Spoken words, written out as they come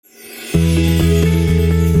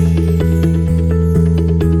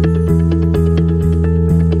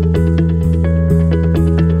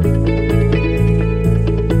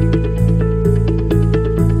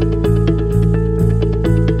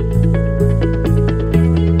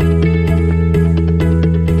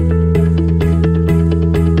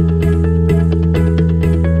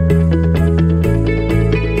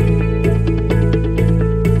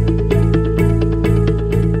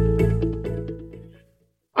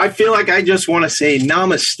I feel like I just want to say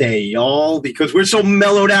namaste, y'all, because we're so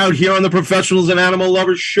mellowed out here on the Professionals and Animal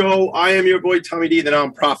Lovers show. I am your boy, Tommy D, the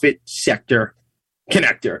nonprofit sector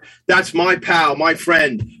connector. That's my pal, my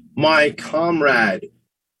friend, my comrade.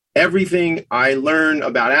 Everything I learn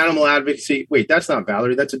about animal advocacy. Wait, that's not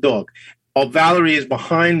Valerie. That's a dog. Oh, Valerie is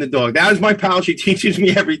behind the dog. That is my pal. She teaches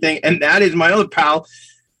me everything. And that is my other pal,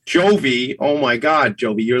 Jovi. Oh my God,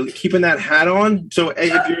 Jovi, you're keeping that hat on. So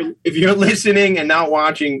if you're listening and not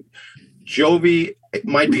watching, Jovi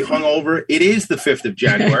might be hungover. It is the 5th of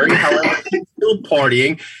January. However, he's still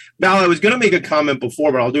partying. Val, I was going to make a comment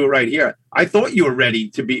before, but I'll do it right here. I thought you were ready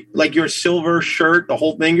to be like your silver shirt, the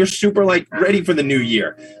whole thing. You're super like ready for the new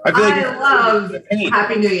year. I feel like I love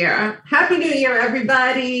Happy New Year. Happy New Year,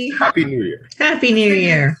 everybody. Happy New Year. Happy New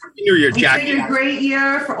Year. Happy New Year, Jackie. It's been a great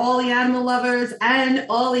year for all the animal lovers and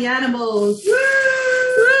all the animals. Woo!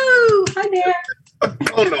 Woo! Hi there.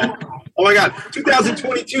 Oh, no. Oh, my God.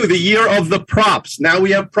 2022, the year of the props. Now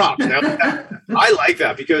we have props. Now I like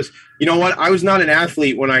that because, you know what? I was not an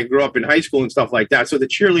athlete when I grew up in high school and stuff like that, so the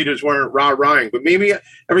cheerleaders weren't rah-rahing. But maybe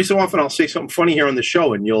every so often I'll say something funny here on the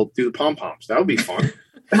show and you'll do the pom-poms. That would be fun.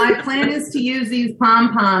 My plan is to use these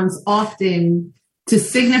pom-poms often to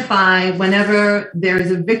signify whenever there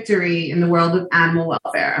is a victory in the world of animal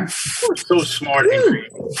welfare. You're so smart and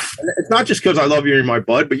creative. And it's not just because I love you in my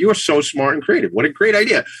bud, but you are so smart and creative. What a great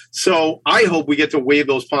idea. So I hope we get to wave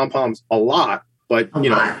those pom-poms a lot, but,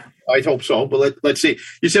 I hope so. But let's see.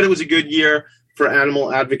 You said it was a good year for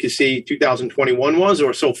animal advocacy. 2021 was,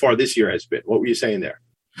 or so far this year has been? What were you saying there?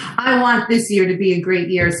 I want this year to be a great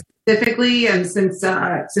year specifically, and since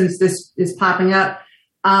this is popping up,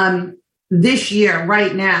 this year,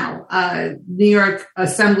 right now, New York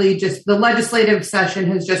Assembly, the legislative session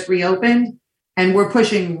has just reopened, and we're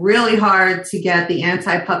pushing really hard to get the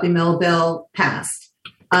anti-puppy mill bill passed.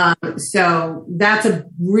 So that's a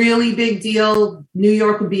really big deal. New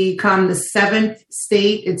York will become the 7th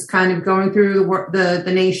state. It's kind of going through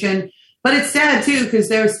the nation. But it's sad, too, because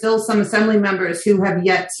there are still some assembly members who have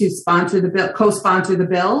yet to sponsor the bill, co-sponsor the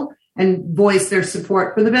bill and voice their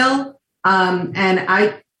support for the bill.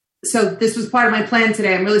 So this was part of my plan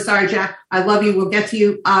today. I'm really sorry, Jack. I love you. We'll get to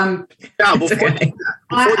you.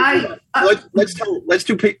 Let's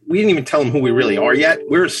do. We didn't even tell them who we really are yet.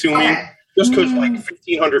 We're assuming just because like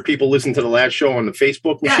 1,500 people listened to the last show on the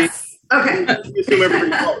Facebook machine. Yes. Okay. Assume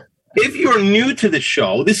everybody knows. If you're new to the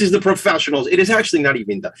show, this is the Professionals. It is actually not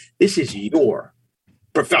even this is your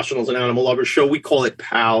Professionals and Animal Lovers show. We call it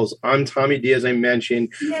PALS. I'm Tommy D, as I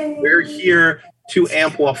mentioned. Yay. We're here to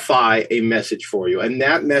amplify a message for you. And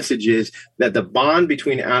that message is that the bond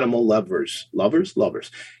between animal lovers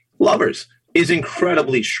is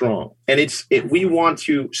incredibly strong. And we want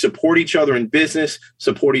to support each other in business,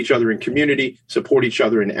 support each other in community, support each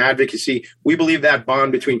other in advocacy. We believe that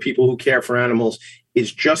bond between people who care for animals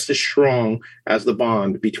is just as strong as the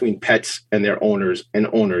bond between pets and their owners and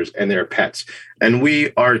their pets. And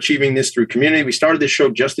we are achieving this through community. We started this show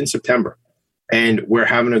just in September, and we're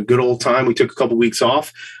having a good old time. We took a couple weeks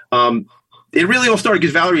off. It really all started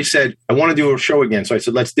because Valerie said, I want to do a show again. So I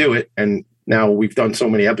said, let's do it. And now we've done so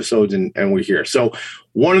many episodes and we're here. So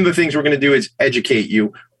one of the things we're going to do is educate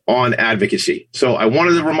you on advocacy. So I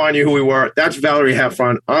wanted to remind you who we were. That's Valerie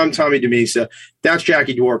Heffron. I'm Tommy DeMisa. That's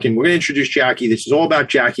Jackie Dworkin. We're going to introduce Jackie. This is all about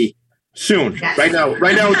Jackie soon. Yes. Right now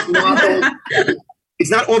it's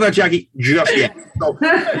not all about Jackie just yet. So,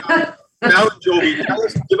 now, Jovi,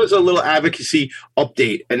 give us a little advocacy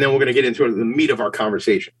update, and then we're going to get into the meat of our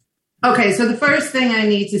conversation. Okay, so the first thing I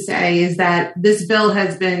need to say is that this bill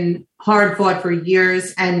has been hard fought for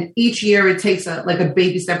years, and each year it takes a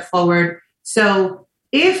baby step forward. So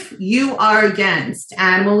if you are against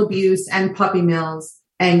animal abuse and puppy mills,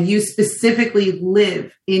 and you specifically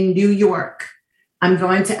live in New York, I'm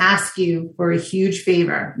going to ask you for a huge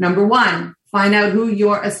favor. Number one, find out who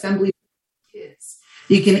your assembly is.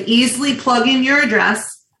 You can easily plug in your address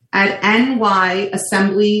at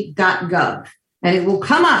nyassembly.gov. And it will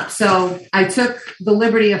come up. So I took the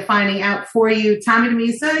liberty of finding out for you. Tommy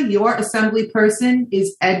DeMisa, your assembly person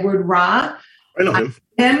is Edward Ra. I know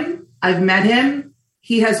him. I've met him.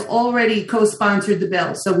 he has already co-sponsored the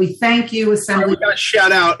bill. So we thank you, Assembly. We got to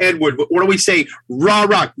shout out Edward. What do we say? Rah,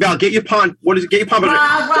 rah. Val, get your pond. What is it? Get your pond. Rah,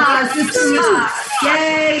 rah, sister, rah.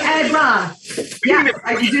 Yay, Ed, rah. Yeah,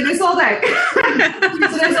 I can do this all day.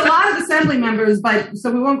 So there's a lot of Assembly members, but so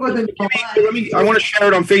we won't go through. I want to share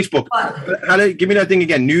it on Facebook. Give me that thing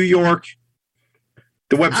again. New York,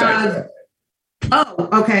 the website.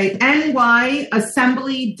 Okay.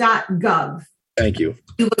 nyassembly.gov. Thank you.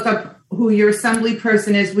 You look up who your assembly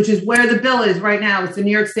person is, which is where the bill is right now. It's the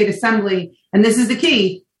New York State Assembly. And this is the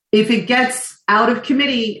key. If it gets out of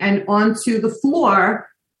committee and onto the floor,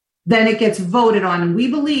 then it gets voted on. And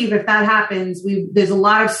we believe if that happens, there's a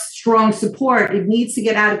lot of strong support. It needs to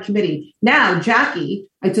get out of committee. Now, Jackie,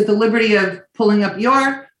 I took the liberty of pulling up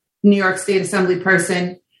your New York State Assembly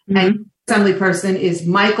person. Mm-hmm. And Assembly person is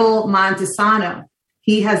Michael Montesano.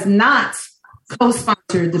 He has not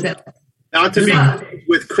co-sponsored the bill. Not to be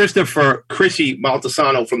with Chrissy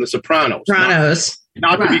Montesano from The Sopranos.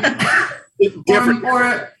 Not to be different.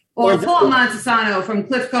 Or Paul Montesano from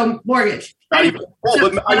Cliffco Mortgage. I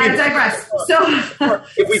digress. So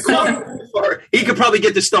if we call him, he could probably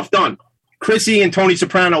get this stuff done. Chrissy and Tony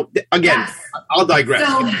Soprano, again, yes. I'll digress.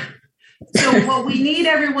 So what we need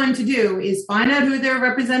everyone to do is find out who their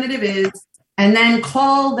representative is and then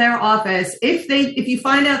call their office. If you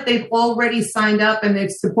find out they've already signed up and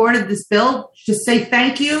they've supported this bill, just say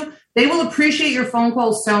thank you. They will appreciate your phone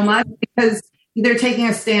call so much because they're taking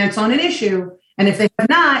a stance on an issue. And if they have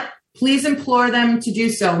not, please implore them to do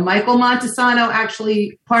so. Michael Montesano,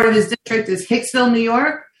 actually, part of his district is Hicksville, New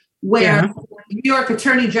York, where New York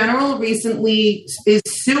Attorney General recently is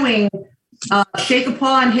suing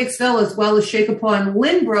Shakapaw and Hicksville as well as Shakapaw and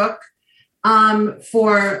Lynbrook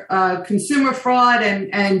for consumer fraud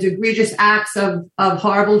and egregious acts of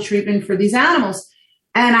horrible treatment for these animals.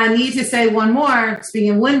 And I need to say one more, speaking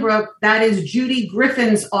of Lynbrook, that is Judy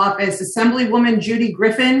Griffin's office, Assemblywoman Judy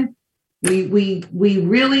Griffin. We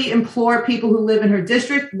really implore people who live in her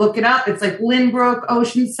district, look it up. It's like Lynbrook,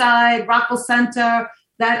 Oceanside, Rockville Center,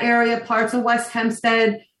 that area, parts of West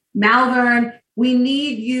Hempstead, Malvern. We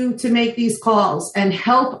need you to make these calls and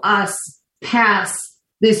help us pass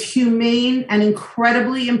this humane and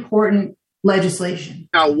incredibly important legislation.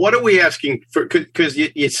 Now, what are we asking for? Because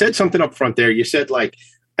you said something up front there. You said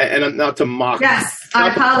and not to mock. Yes,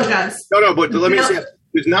 I apologize. No, but let me say,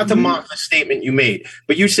 it's not to mock the statement you made.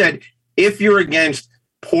 But you said, if you're against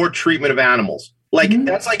poor treatment of animals,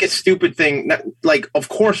 that's like a stupid thing. Of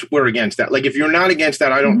course we're against that. If you're not against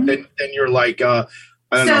that, I don't, then you're I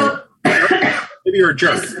don't know. Maybe you're a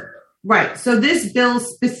jerk. Right. So this bill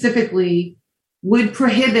specifically would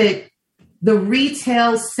prohibit the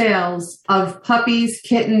retail sales of puppies,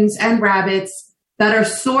 kittens, and rabbits that are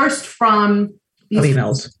sourced from these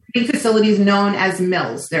facilities known as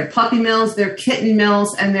mills. They're puppy mills, they're kitten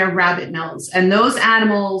mills, and they're rabbit mills. And those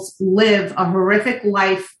animals live a horrific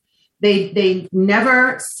life. They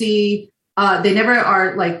never see, they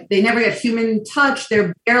never get human touch.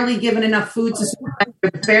 They're barely given enough food to survive.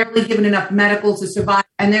 They're barely given enough medical to survive.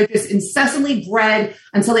 And they're just incessantly bred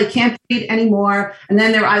until they can't breed anymore. And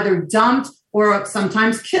then they're either dumped or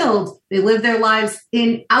sometimes killed. They live their lives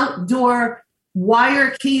in outdoor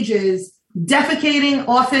wire cages, defecating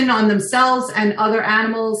often on themselves and other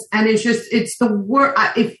animals. And it's the worst.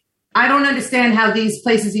 I don't understand how these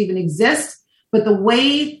places even exist, but the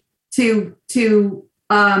way to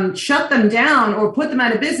shut them down or put them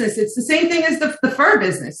out of business, it's the same thing as the fur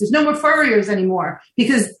business. There's no more furriers anymore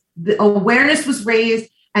because the awareness was raised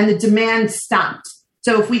and the demand stopped.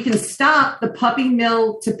 So if we can stop the puppy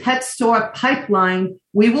mill to pet store pipeline,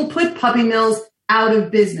 we will put puppy mills out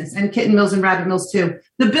of business and kitten mills and rabbit mills too.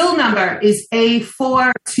 The bill number is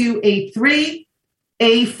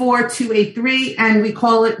A4283, and we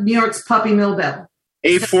call it New York's Puppy Mill Bill.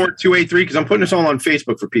 A4283, because I'm putting this all on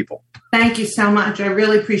Facebook for people. Thank you so much. I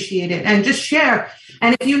really appreciate it. And just share.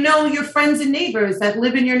 And if you know your friends and neighbors that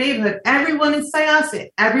live in your neighborhood, everyone in Syosset,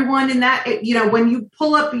 everyone in that, when you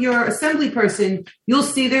pull up your assembly person, you'll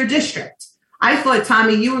see their district. I thought,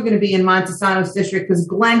 Tommy, you were going to be in Montesano's district because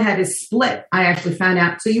Glenn had his split, I actually found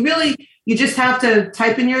out. So you just have to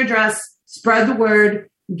type in your address, spread the word,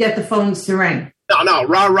 get the phones to ring. No,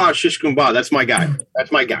 rah, shish kumbah. That's my guy.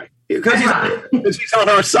 That's my guy. Because he's on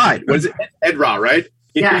our side. What is it? Ed Ra, right?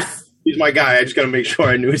 Yes. He's my guy. I just got to make sure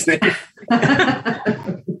I knew his name.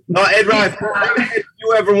 Ed Ra, if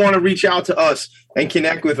you ever want to reach out to us and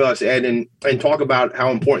connect with us, Ed, and talk about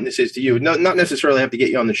how important this is to you, not necessarily have to get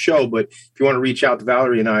you on the show, but if you want to reach out to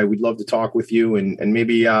Valerie and I, we'd love to talk with you and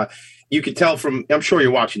maybe you could tell from, I'm sure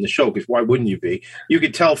you're watching the show because why wouldn't you be? You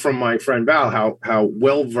could tell from my friend Val how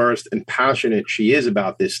well-versed and passionate she is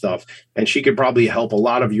about this stuff. And she could probably help a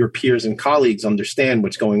lot of your peers and colleagues understand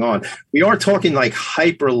what's going on. We are talking like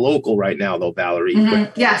hyper local right now though, Valerie.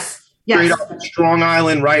 Mm-hmm. Yes. Straight up Strong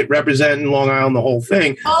Island, right? Representing Long Island, the whole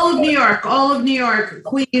thing. All of New York,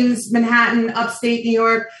 Queens, Manhattan, upstate New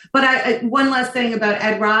York. But I one last thing about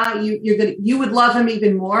Ed Ra, you would love him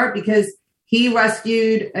even more because he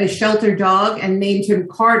rescued a shelter dog and named him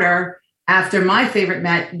Carter after my favorite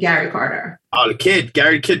Met, Gary Carter. Oh, the kid,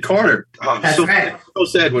 Gary Kid Carter. Oh, That's right. So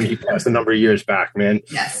sad when he passed a number of years back, man.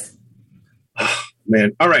 Yes. Oh,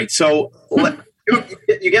 man. All right. So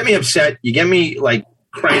you get me upset. You get me like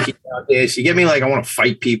cranky about this. You get me like I want to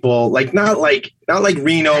fight people. Like not like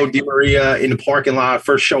Reno Di Maria in the parking lot.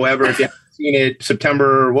 First show ever. If you haven't seen it,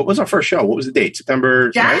 September. What was our first show? What was the date?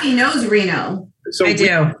 September. Jackie knows Reno. So I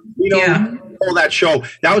do. All that show.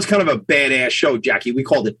 That was kind of a badass show, Jackie. We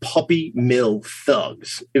called it Puppy Mill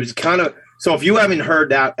Thugs. It was kind of so. If you haven't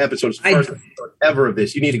heard that episode, it's the first episode ever of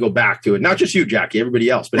this, you need to go back to it. Not just you, Jackie.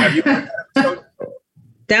 Everybody else. But have you? Heard that episode?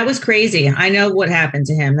 That was crazy. I know what happened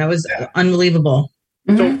to him. That was unbelievable.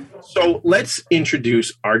 So let's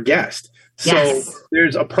introduce our guest. So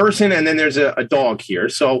there's a person and then there's a dog here.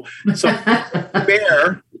 So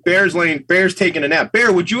Bear's taking a nap.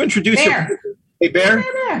 Bear, would you introduce him? Hey, Bear.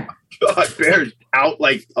 God, Bear's out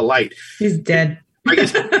like a light. He's dead. I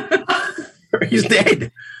guess he's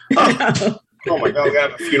dead. Oh my God, we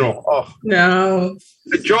have a funeral. Oh no.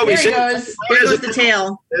 Joey, there goes. There goes the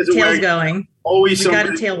tail. Tail's going. Always we got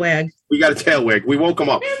a tail wag. We got a tail wag. We woke him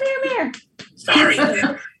up. Meow. Sorry.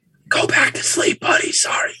 Go back to sleep, buddy.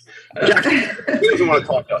 Sorry. Jack, he doesn't want to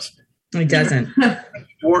talk to us. He doesn't.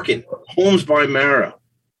 Working. Homes by Mara.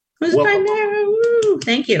 Homes by Mara. Woo.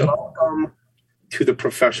 Thank you. Welcome to the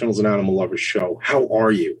Professionals and Animal Lovers Show. How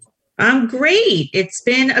are you? I'm great. It's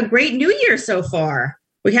been a great new year so far.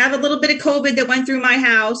 We have a little bit of COVID that went through my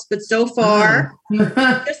house, but so far,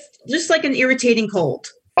 just like an irritating cold.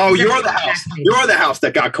 Oh, you're the house. You're the house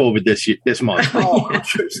that got COVID this month. Oh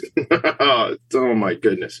my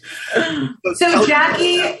goodness. So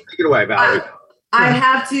Jackie, take it away, Valerie. I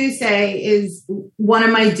have to say is one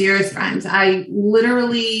of my dearest friends. I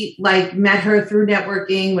literally met her through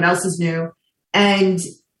networking. What else is new? And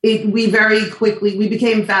we very quickly, we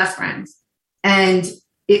became fast friends. And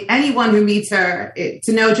anyone who meets her,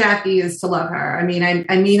 to know Jackie is to love her. I mean,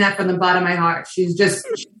 I mean that from the bottom of my heart. She's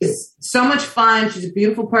so much fun. She's a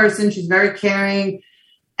beautiful person. She's very caring.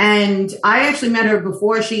 And I actually met her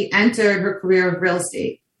before she entered her career of real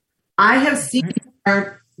estate. I have seen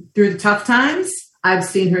her through the tough times. I've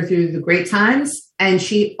seen her through the great times. And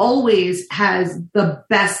she always has the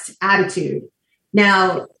best attitude.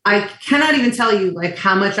 Now, I cannot even tell you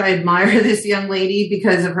how much I admire this young lady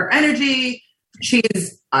because of her energy.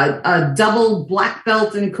 She's a double black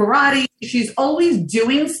belt in karate. She's always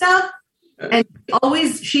doing stuff. And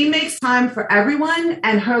she makes time for everyone.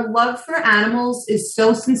 And her love for animals is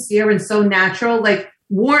so sincere and so natural.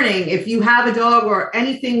 Warning, if you have a dog or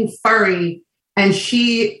anything furry and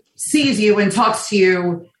she sees you and talks to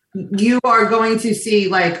you, you are going to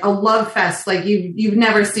see a love fest you've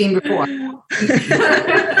never seen before.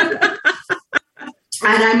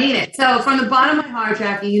 And I mean it. So from the bottom of my heart,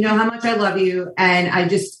 Jackie, you know how much I love you. And I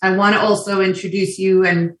want to also introduce you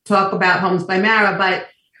and talk about Homes by Mara, but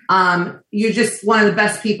you're just one of the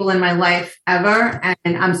best people in my life ever.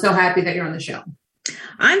 And I'm so happy that you're on the show.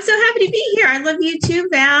 I'm so happy to be here. I love you too,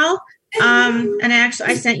 Val. And actually,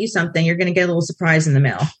 I sent you something. You're going to get a little surprise in the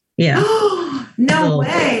mail. Yeah. No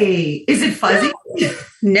way. Is it fuzzy?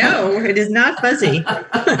 No, it is not fuzzy.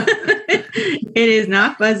 It is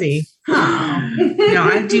not fuzzy. No,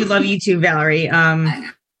 I do love you too, Valerie.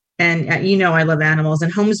 And I love animals.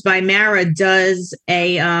 And Homes by Mara does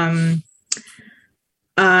an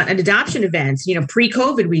adoption event.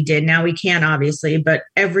 Pre-COVID we did. Now we can't, obviously, but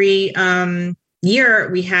every year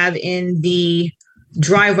we have in the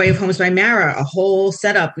driveway of Homes by Mara a whole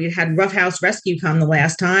setup. We had Rough House Rescue come the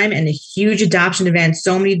last time and a huge adoption event.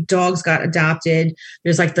 So many dogs got adopted.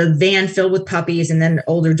 There's the van filled with puppies and then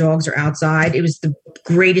older dogs are outside. It was the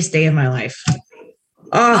greatest day of my life.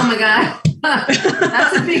 Oh my God.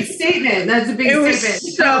 That's a big statement. It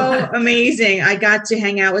was so amazing. I got to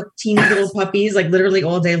hang out with teeny little puppies, literally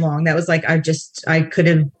all day long. That was I could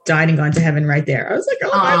have died and gone to heaven right there. I was like,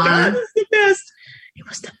 oh my God, this is the best. It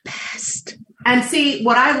was the best. And see,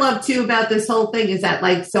 what I love too about this whole thing is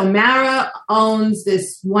that so Mara owns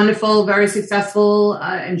this wonderful, very successful,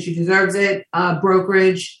 and she deserves it,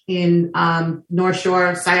 brokerage in North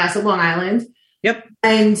Shore, Syosset, Long Island. Yep.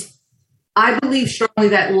 And I believe strongly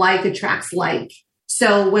that like attracts like.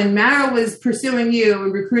 So when Mara was pursuing you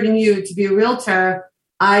and recruiting you to be a realtor,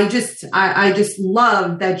 I just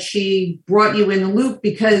love that she brought you in the loop,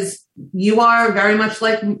 because you are very much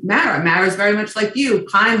like Mara. Mara's very much like you,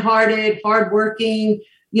 kind-hearted, hardworking,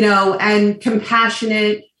 and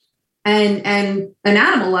compassionate, and an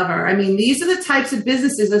animal lover. I mean, these are the types of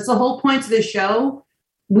businesses. That's the whole point of this show.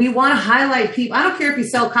 We want to highlight people. I don't care if you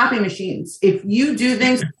sell copy machines. If you do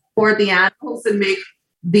things for the animals and make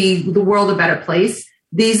the world a better place,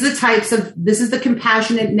 this is the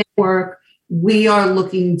compassionate network we are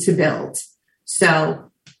looking to build.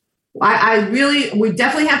 So we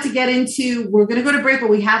definitely have to get into, we're going to go to break, but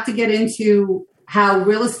we have to get into how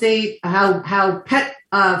real estate, how pet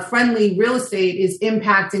friendly real estate is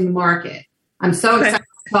impacting the market. I'm so excited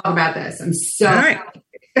to talk about this. I'm so excited.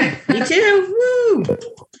 Me too. Woo.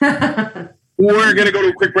 We're going to go to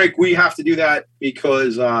a quick break. We have to do that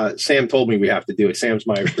because Sam told me we have to do it. Sam's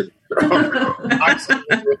my producer.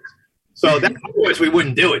 So otherwise we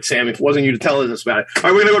wouldn't do it, Sam, if it wasn't you to tell us about it. All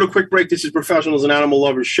right, we're going to go to a quick break. This is Professionals and Animal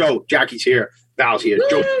Lovers Show. Jackie's here. Val's here.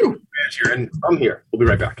 Joe's here. And I'm here. We'll be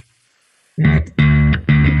right back.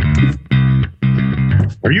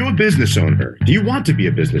 Are you a business owner? Do you want to be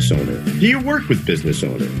a business owner? Do you work with business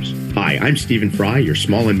owners? Hi, I'm Stephen Fry, your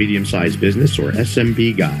small and medium-sized business, or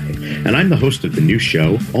SMB guy, and I'm the host of the new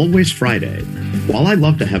show, Always Friday. While I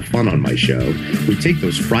love to have fun on my show, we take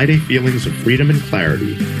those Friday feelings of freedom and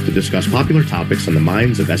clarity to discuss popular topics on the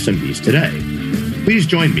minds of SMBs today. Please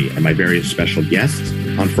join me and my various special guests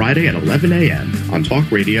on Friday at 11 a.m. on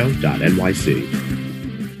talkradio.nyc.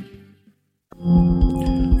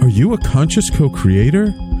 Are you a conscious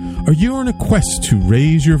co-creator? Are you on a quest to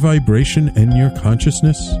raise your vibration and your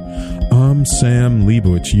consciousness? I'm Sam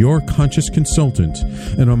Leibowitz, your conscious consultant,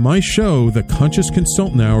 and on my show, The Conscious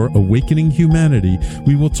Consultant Hour, Awakening Humanity,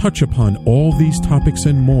 we will touch upon all these topics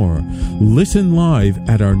and more. Listen live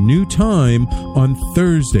at our new time on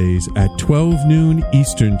Thursdays at 12 noon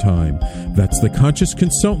Eastern Time. That's The Conscious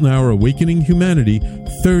Consultant Hour, Awakening Humanity,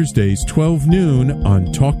 Thursdays 12 noon on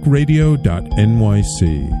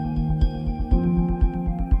talkradio.nyc.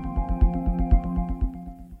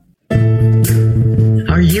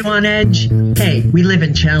 Are you on edge? Hey, we live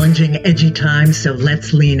in challenging, edgy times, so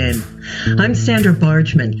let's lean in. I'm Sandra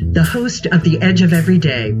Bargman, the host of The Edge of Every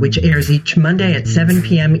Day, which airs each Monday at 7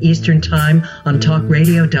 p.m. Eastern Time on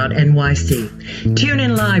talkradio.nyc. Tune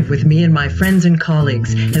in live with me and my friends and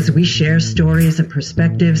colleagues as we share stories and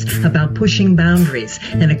perspectives about pushing boundaries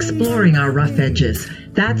and exploring our rough edges.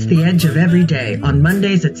 That's The Edge of Every Day on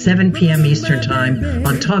Mondays at 7 p.m. Eastern Time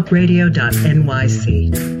on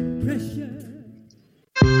talkradio.nyc.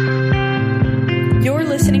 You're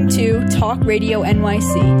listening to Talk Radio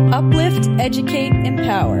NYC. Uplift, educate,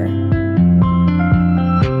 empower.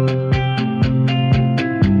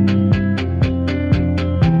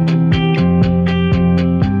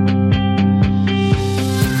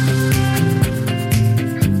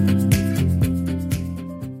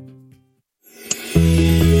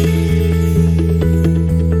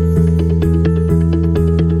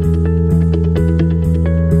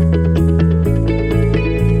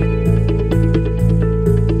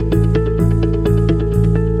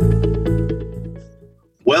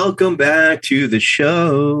 Welcome back to the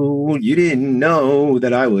show. You didn't know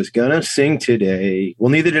that I was going to sing today.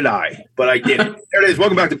 Well, neither did I, but I did it. There it is.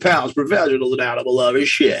 Welcome back to Pals, Professionals and Animal Lovers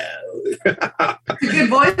Show. Good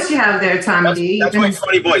voice you have there, Tommy D. That's my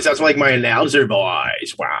funny voice. That's like my announcer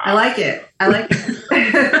voice. Wow. I like it. All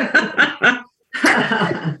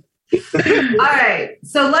right.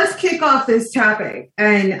 So let's kick off this topic.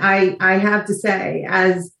 And I have to say,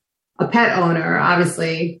 as a pet owner,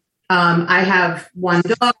 obviously, I have one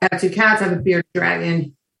dog, I have two cats, I have a bearded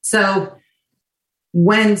dragon. So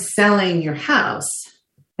when selling your house,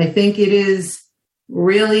 I think it is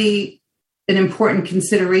really an important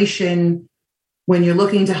consideration when you're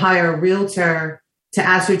looking to hire a realtor to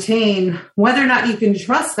ascertain whether or not you can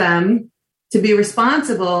trust them to be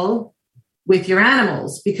responsible with your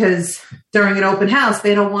animals, because during an open house,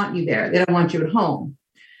 they don't want you there. They don't want you at home.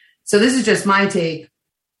 So this is just my take.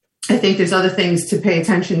 I think there's other things to pay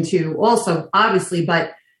attention to also, obviously,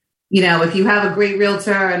 but if you have a great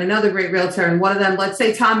realtor and another great realtor, and one of them, let's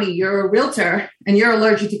say, Tommy, you're a realtor and you're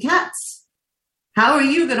allergic to cats. How are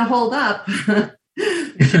you going to hold up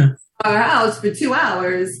our house for 2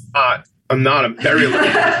 hours? I'm not. I'm very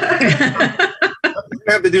allergic. I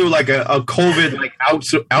have to do like a COVID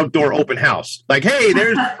outdoor open house. Like, hey,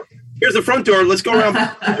 here's the front door. Let's go around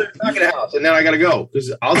the back of the house, and then I got to go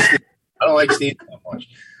because I'll sneeze. I don't like sneezing that much.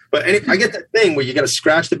 But I get that thing where you got to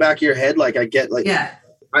scratch the back of your head. Like I get like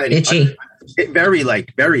itchy.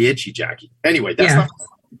 Very itchy, Jackie. Anyway, that's not.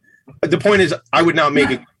 the point is, I would not make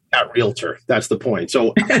a cat realtor. That's the point.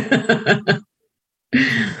 So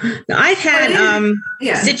I've had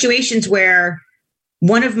situations where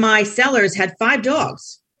one of my sellers had 5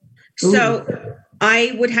 dogs. So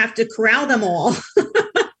I would have to corral them all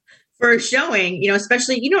for a showing,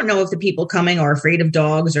 especially, you don't know if the people coming are afraid of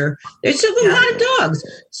dogs or there's just a lot of dogs.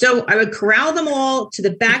 So I would corral them all to the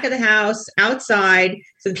back of the house outside.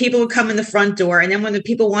 So the people would come in the front door. And then when the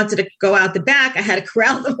people wanted to go out the back, I had to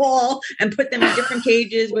corral them all and put them in different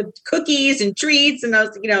cages with cookies and treats. And I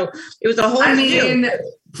was, it was a whole deal.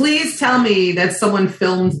 Please tell me that someone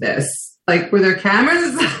filmed this. Like, were there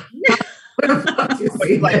cameras?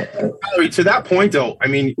 Valerie, to that point, though, I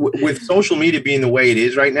mean, with social media being the way it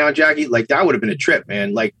is right now, Jackie, like that would have been a trip,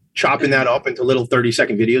 man. Like chopping that up into little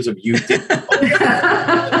 30-second videos of you. The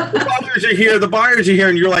buyers are here,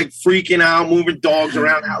 and you're like freaking out, moving dogs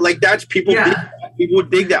around. Like that's people. People would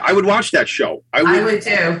dig that. I would watch that show. I would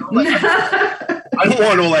too. I don't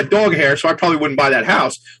want all that dog hair, so I probably wouldn't buy that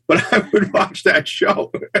house, but I would watch that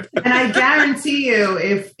show. And I guarantee you,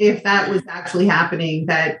 if that was actually happening,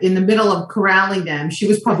 that in the middle of corralling them, she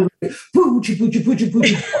was probably like, boochie, boochie, boochie,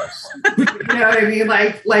 boochie. You know what I mean?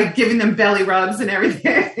 Like giving them belly rubs and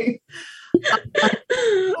everything. I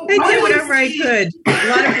did whatever I could. A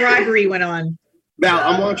lot of bribery went on. Val,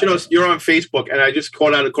 I'm watching us. You're on Facebook, and I just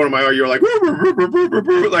caught out of the corner of my eye. You're like,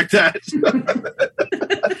 like that.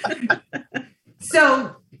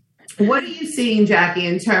 So what are you seeing, Jackie,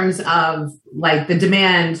 in terms of like the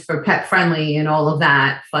demand for pet friendly and all of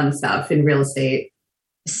that fun stuff in real estate?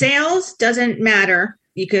 Sales doesn't matter.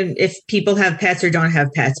 You can, if people have pets or don't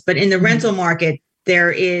have pets, but in the rental market,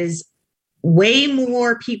 there is way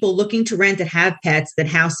more people looking to rent that have pets than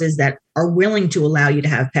houses that are willing to allow you to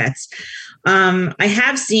have pets. I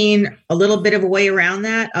have seen a little bit of a way around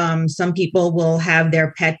that. Some people will have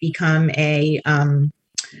their pet become a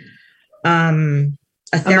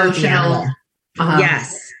therapy animal.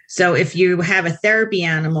 Yes. So if you have a therapy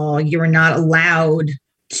animal, you're not allowed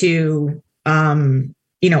to,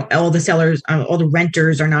 all the sellers, all the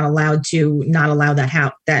renters are not allowed to not allow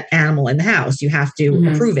that animal in the house. You have to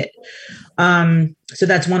approve it. So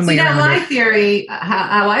that's one way. Now, my theory,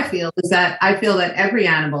 how I feel is that I feel that every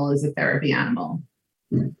animal is a therapy animal.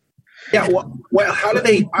 Yeah. Well, how do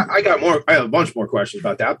they? I have a bunch more questions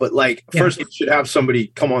about that. But first, you should have somebody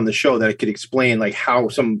come on the show that could explain how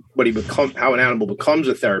an animal becomes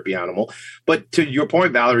a therapy animal. But to your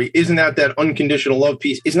point, Valerie, isn't that unconditional love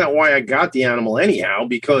piece? Isn't that why I got the animal anyhow?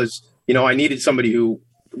 Because I needed somebody who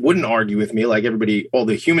wouldn't argue with me like everybody, all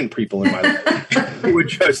the human people in my life, who would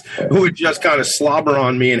just kind of slobber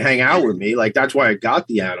on me and hang out with me. Like that's why I got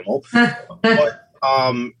the animal. But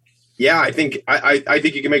yeah, I think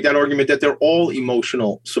you can make that argument that they're all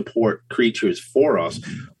emotional support creatures for us.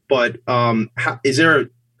 But how does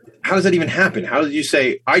that even happen? How did you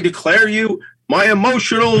say, I declare you my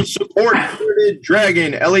emotional support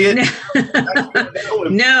dragon, Elliot?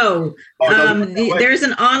 No. There's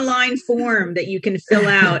an online form that you can fill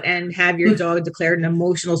out and have your dog declared an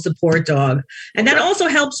emotional support dog. And that also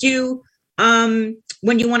helps you when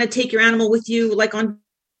you want to take your animal with you, like on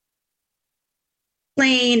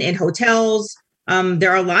plane, in hotels.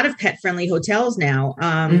 There are a lot of pet-friendly hotels now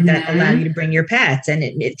that allow you to bring your pets. And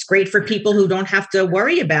it's great for people who don't have to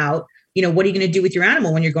worry about, what are you going to do with your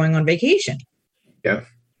animal when you're going on vacation? Yeah.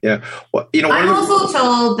 Yeah. Well, I'm also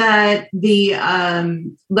told that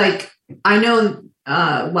I know,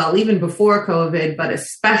 even before COVID, but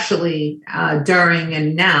especially during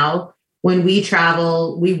and now, when we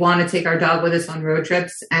travel, we want to take our dog with us on road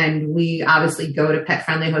trips, and we obviously go to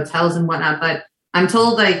pet-friendly hotels and whatnot. But I'm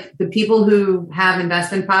told the people who have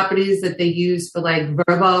investment properties that they use for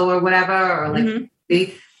Verbo or whatever, or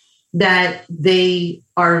that they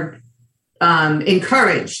are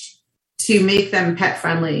encouraged to make them pet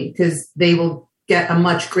friendly because they will get a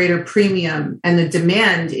much greater premium, and the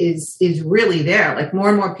demand is really there. More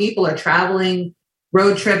and more people are traveling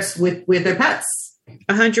road trips with their pets.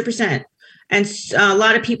 100%. And a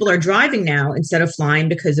lot of people are driving now instead of flying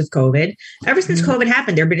because of COVID. Ever since COVID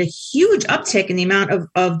happened, there's been a huge uptick in the amount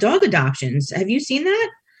of dog adoptions. Have you seen that?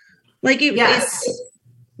 Yes.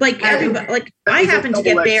 It's everybody. I happened to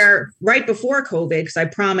get there right before COVID because I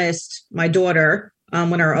promised my daughter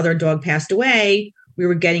when our other dog passed away, we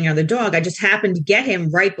were getting another dog. I just happened to get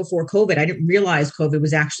him right before COVID. I didn't realize COVID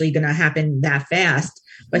was actually going to happen that fast,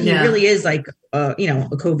 but he really is a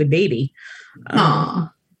COVID baby.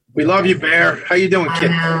 We love you, Bear. How you doing,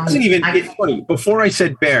 kid? It's funny. Before I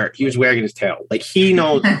said Bear, he was wagging his tail. He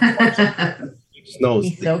knows. He knows.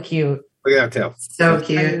 He's so cute. Look at that tail. So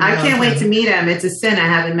cute. I can't wait to meet him. It's a sin I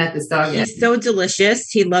haven't met this dog yet. He's so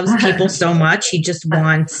delicious. He loves people so much. He just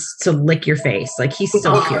wants to lick your face. Like, he's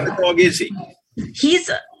so What cute. kind of dog is he? He's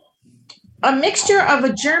a mixture of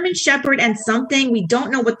a German Shepherd and something. We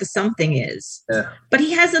don't know what the something is. Yeah. But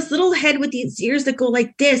he has this little head with these ears that go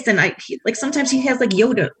like this. And sometimes he has like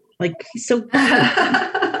Yoda. Like, he's so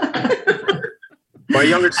My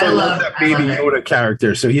younger son loves that Baby Yoda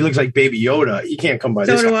character, so he looks like Baby Yoda. He can't come by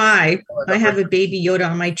So this. do I. I have a Baby Yoda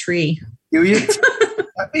on my tree.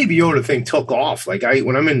 That Baby Yoda thing took off. Like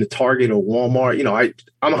when I'm in the Target or Walmart,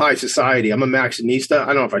 I'm high society. I'm a Maxinista. I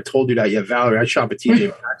don't know if I told you that yet, Valerie. I shop at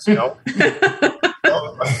TJ Maxx,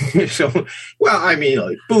 So,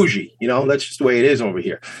 like bougie, that's just the way it is over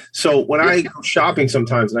here. So when I go shopping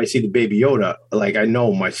sometimes and I see the Baby Yoda, like I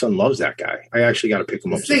know my son loves that guy. I actually got to pick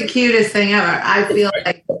him up. It's the cutest thing ever. I feel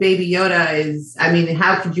like Baby Yoda is,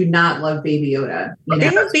 how could you not love Baby Yoda? They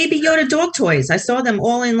have Baby Yoda dog toys. I saw them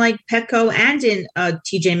all in like Petco and in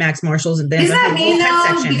TJ Maxx, Marshalls. And is that mean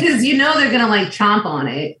though? Because they're going to like chomp on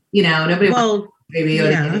it. Nobody wants Baby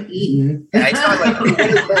Yoda getting eaten. Yeah, it's not like what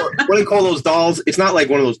do they call those dolls? It's not like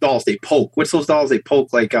one of those dolls they poke. What's those dolls they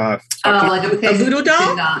poke? Like like a voodoo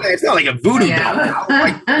doll? Yeah, it's not like a voodoo doll.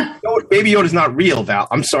 Like, Baby Yoda's not real, Val.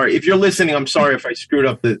 I'm sorry if you're listening. I'm sorry if I screwed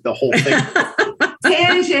up the whole thing.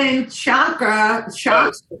 Tangent, chakra.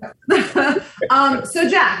 So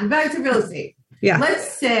Jack, back to real estate. Yeah.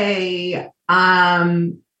 Let's say,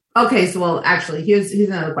 actually, here's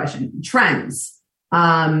another question. Trends.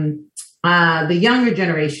 The younger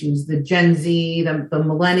generations, the Gen Z, the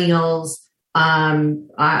millennials,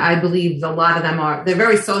 I believe a lot of them they're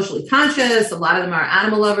very socially conscious. A lot of them are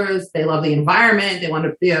animal lovers. They love the environment. They want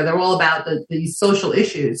to, they're all about these social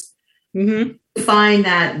issues. Mm-hmm. Find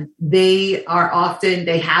that they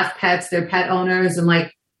have pets, they're pet owners. And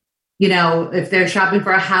if they're shopping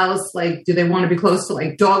for a house, do they want to be close to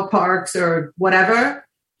like dog parks or whatever?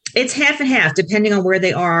 It's half and half, depending on where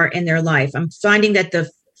they are in their life. I'm finding that the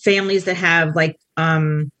families that have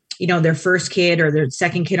their first kid or their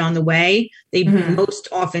second kid on the way, they most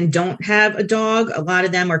often don't have a dog. A lot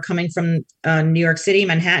of them are coming from New York City,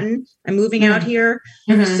 Manhattan, and moving out here.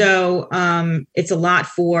 Mm-hmm. So it's a lot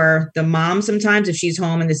for the mom sometimes if she's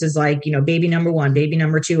home and this is baby number 1, baby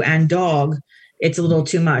number 2, and dog. It's a little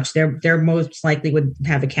too much. They're most likely would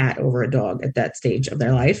have a cat over a dog at that stage of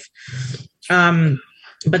their life.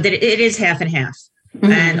 But it is half and half.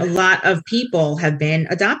 Mm-hmm. And a lot of people have been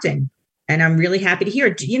adopting, and I'm really happy to hear.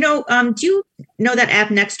 Do you know that app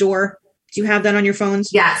Nextdoor? Do you have that on your phones?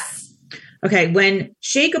 Yes. Okay. When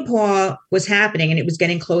Shake-a-Paw was happening and it was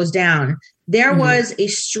getting closed down, there was a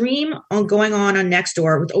stream going on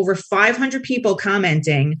Nextdoor with over 500 people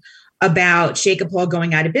commenting about Shake-a-Paw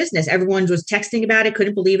going out of business. Everyone was texting about it,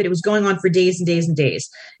 couldn't believe it. It was going on for days and days and days,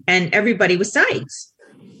 and everybody was psyched.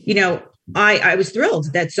 I was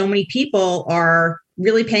thrilled that so many people are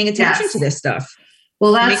really paying attention to this stuff.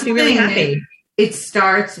 Well, that makes me really happy. It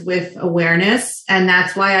starts with awareness. And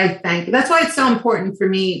that's why that's why it's so important for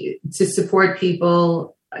me to support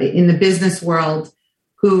people in the business world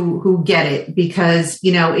who get it, because,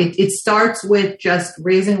 it starts with just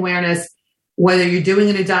raising awareness, whether you're doing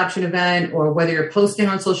an adoption event or whether you're posting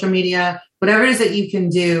on social media, whatever it is that you can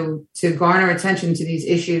do to garner attention to these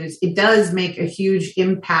issues, it does make a huge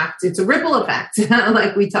impact. It's a ripple effect,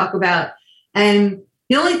 like we talk about. And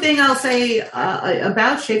the only thing I'll say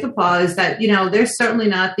about Shake-a-Paw is that, they're certainly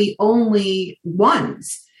not the only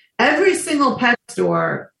ones. Every single pet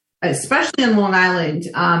store, especially in Long Island,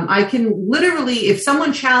 I can literally, if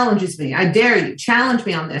someone challenges me, I dare you, challenge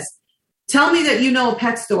me on this. Tell me that you know a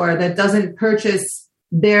pet store that doesn't purchase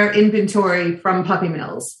their inventory from Puppy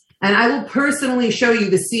Mills. And I will personally show you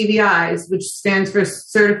the CVIs, which stands for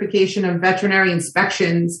Certification of Veterinary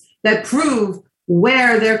Inspections, that prove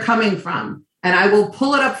where they're coming from. And I will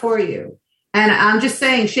pull it up for you. And I'm just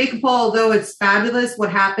saying, Shake-a-Paw, although it's fabulous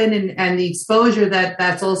what happened and the exposure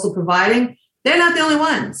that's also providing, they're not the only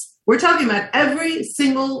ones. We're talking about every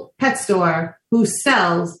single pet store who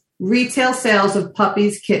sells retail sales of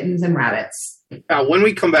puppies, kittens, and rabbits. When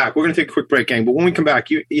we come back, we're going to take a quick break, gang. But when we come back,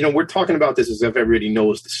 we're talking about this as if everybody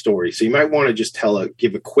knows the story. So you might want to just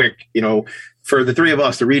give a quick, for the three of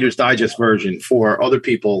us, the Reader's Digest version. For other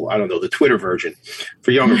people, I don't know, the Twitter version.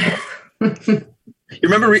 For younger people. You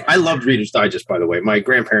remember, I loved Reader's Digest, by the way. My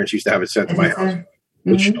grandparents used to have it sent to my house.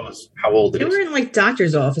 which shows how old it They is. were in like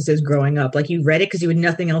doctor's offices growing up. Like you read it because you had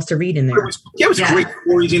nothing else to read in there. It was great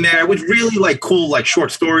stories in there. It was really like cool, like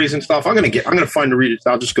short stories and stuff. I'm gonna find the Reader's.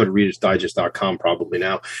 I'll just go to readersdigest.com probably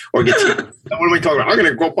now, or get. What am I talking about? I'm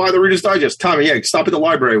gonna go buy the Reader's Digest. Tommy, yeah, stop at the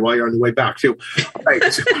library while you're on your way back too. All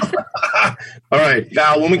right. All right.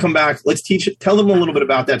 Now, when we come back, let's tell them a little bit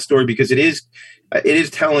about that story, because it is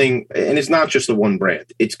telling, and it's not just the one brand.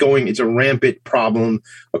 It's a rampant problem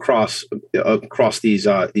across these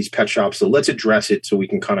pet shops. So let's address it so we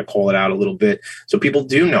can kind of call it out a little bit so people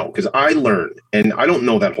do know, because I learned, and I don't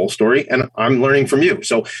know that whole story, and I'm learning from you.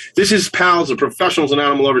 So this is Pals, the Professionals and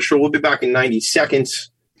Animal Lovers Show. We'll be back in 90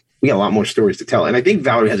 seconds. We got a lot more stories to tell, and I think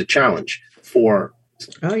Valerie has a challenge for.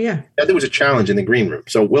 Oh yeah, there was a challenge in the green room,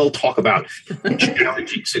 so we'll talk about the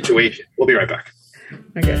challenging situation. We'll be right back.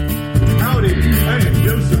 Okay. Howdy, I am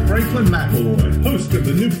Joseph Franklin McElroy, host of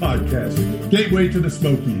the new podcast, Gateway to the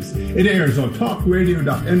Smokies. It airs on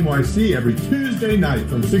talkradio.nyc every Tuesday night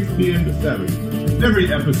from 6 p.m. to 7.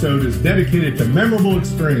 Every episode is dedicated to memorable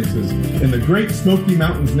experiences in the Great Smoky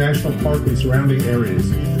Mountains National Park and surrounding areas.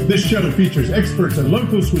 This show features experts and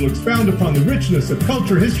locals who will expound upon the richness of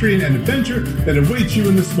culture, history, and adventure that awaits you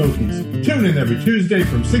in the Smokies. Tune in every Tuesday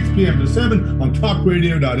from 6 p.m. to 7 on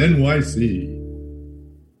talkradio.nyc.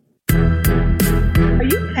 Are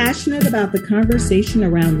you passionate about the conversation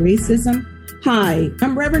around racism? Hi,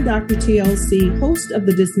 I'm Reverend Dr. TLC, host of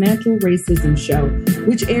the Dismantle Racism Show,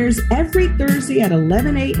 which airs every Thursday at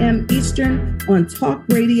 11 a.m. Eastern on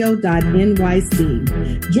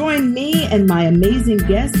talkradio.nyc. Join me and my amazing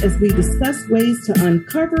guests as we discuss ways to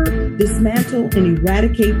uncover, dismantle, and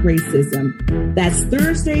eradicate racism. That's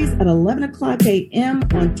Thursdays at 11 o'clock a.m.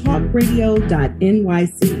 on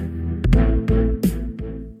talkradio.nyc.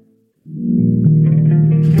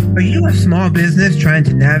 Are you a small business trying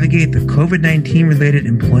to navigate the COVID-19 related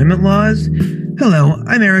employment laws? Hello,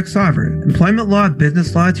 I'm Eric Sauver, employment law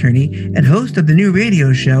business law attorney and host of the new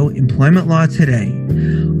radio show, Employment Law Today.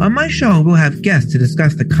 On my show, we'll have guests to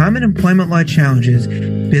discuss the common employment law challenges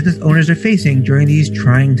business owners are facing during these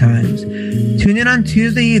trying times. Tune in on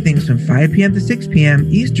Tuesday evenings from 5 p.m. to 6 p.m.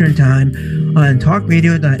 Eastern Time on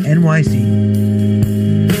talkradio.nyc.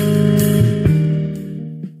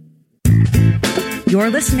 You're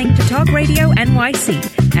listening to Talk Radio NYC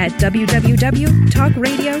at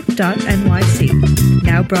www.talkradio.nyc.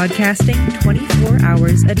 Now broadcasting 24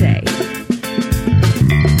 hours a day.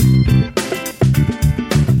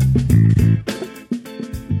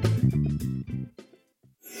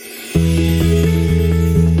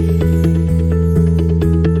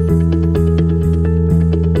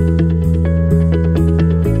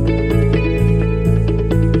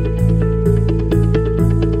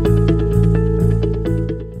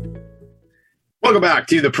 Welcome back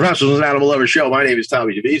to the Professionals and Animal Lovers Show. My name is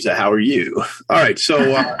Tommy DeVisa. How are you? All right. So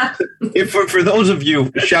if for those of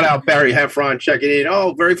you, shout out Barry Heffron checking in.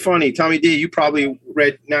 Oh, very funny. Tommy D, you probably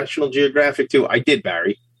read National Geographic too. I did,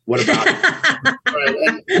 Barry. What about it? All right,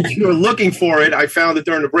 and if you were looking for it, I found it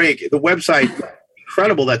during the break. The website,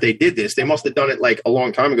 incredible that they did this. They must have done it like a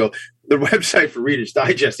long time ago. The website for Reader's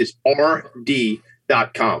Digest is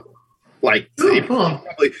rd.com. Like, cool.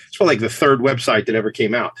 It's probably like the third website that ever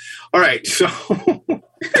came out. All right, so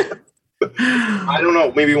I don't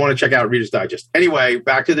know. Maybe you want to check out Reader's Digest. Anyway,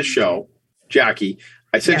 back to the show, Jackie.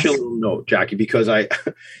 I sent you a little note, Jackie, because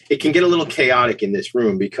it can get a little chaotic in this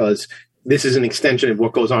room because this is an extension of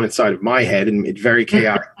what goes on inside of my head, and it's very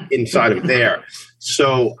chaotic inside of there.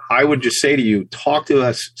 So I would just say to you, talk to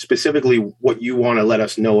us specifically what you want to let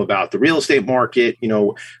us know about the real estate market,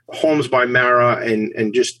 Homes by Mara,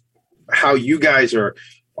 and just how you guys are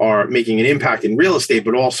making an impact in real estate,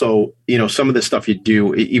 but also, some of the stuff you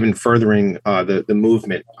do, even furthering the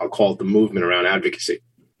movement. I'll call it the movement around advocacy.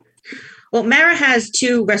 Well, Mara has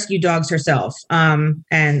 2 rescue dogs herself,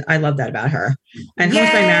 and I love that about her. And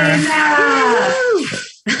Homes by Mara.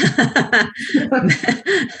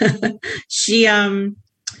 She,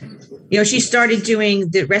 she started doing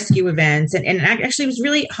the rescue events, and actually was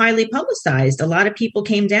really highly publicized. A lot of people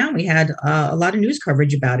came down. We had a lot of news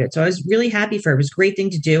coverage about it. So I was really happy for her. It was a great thing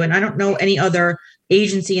to do. And I don't know any other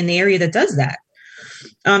agency in the area that does that.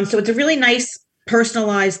 So it's a really nice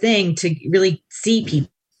personalized thing to really see people,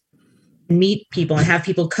 meet people, and have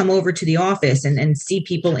people come over to the office and see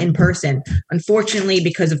people in person. Unfortunately,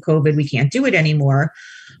 because of COVID, we can't do it anymore.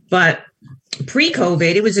 But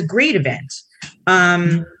pre-COVID, it was a great event.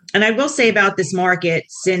 And I will say about this market,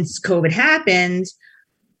 since COVID happened,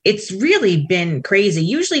 it's really been crazy.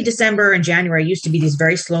 Usually December and January used to be these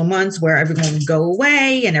very slow months where everyone would go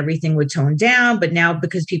away and everything would tone down. But now,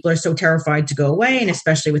 because people are so terrified to go away, and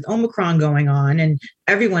especially with Omicron going on and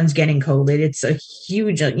everyone's getting COVID, it's a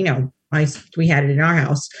huge, we had it in our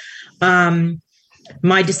house.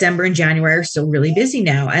 My December and January are still really busy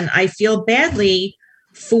now. And I feel badly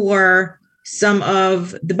for some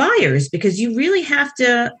of the buyers, because you really have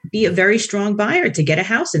to be a very strong buyer to get a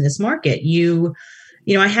house in this market.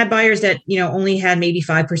 I had buyers that, only had maybe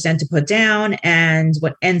 5% to put down. And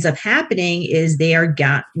what ends up happening is they are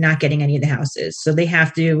not getting any of the houses. So they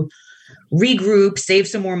have to regroup, save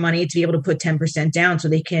some more money to be able to put 10% down so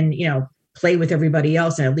they can, play with everybody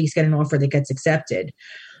else and at least get an offer that gets accepted.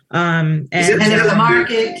 And if the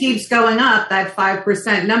market keeps going up, that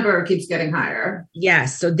 5% number keeps getting higher.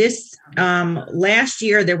 Yes. So this last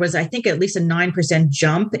year, there was, I think, at least a 9%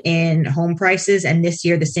 jump in home prices. And this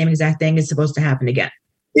year, the same exact thing is supposed to happen again.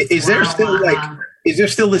 Is there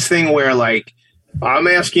still this thing where, like, I'm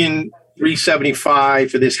asking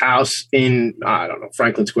 $375 for this house in, I don't know,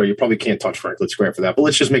 Franklin Square. You probably can't touch Franklin Square for that, but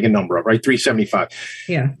let's just make a number up, right? $375.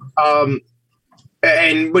 Yeah.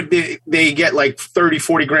 But they get like 30,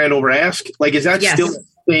 40 grand over ask. Like, is that still a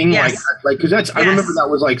thing? Yes. Like, cause I remember that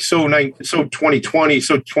was like, so 2020,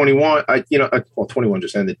 so 21, 21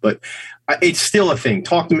 just ended, but it's still a thing.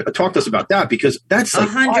 Talk to us about that, because that's like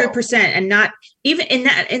 100%. And not even in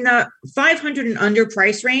the 500 and under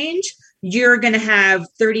price range, you're going to have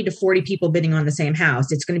 30 to 40 people bidding on the same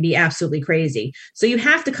house. It's going to be absolutely crazy. So you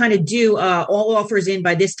have to kind of do all offers in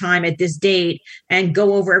by this time at this date and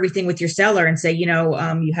go over everything with your seller and say, you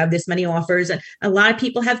have this many offers. And a lot of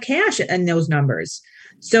people have cash in those numbers.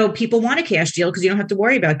 So people want a cash deal because you don't have to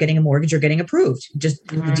worry about getting a mortgage or getting approved. Just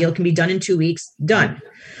the deal can be done in 2 weeks, done.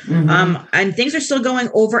 Mm-hmm. And things are still going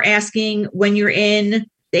over asking when you're in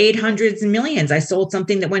the 800s and millions. I sold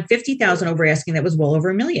something that went 50,000 over asking that was well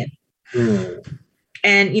over $1 million.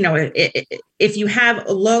 And, if you have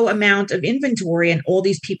a low amount of inventory and all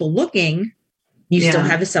these people looking, you still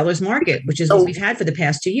have a seller's market, which is what we've had for the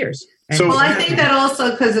past 2 years. Well, I think that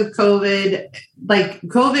also because of COVID, like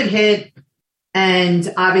COVID hit,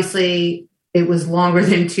 and obviously it was longer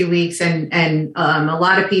than 2 weeks. And a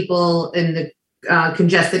lot of people in the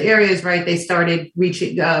congested areas, right, they started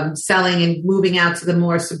selling and moving out to the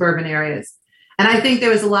more suburban areas. And I think there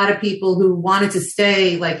was a lot of people who wanted to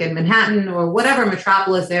stay like in Manhattan or whatever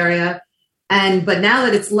metropolis area. But now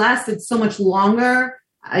that it's so much longer,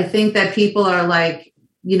 I think that people are like,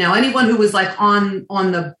 anyone who was like on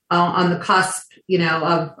the cusp,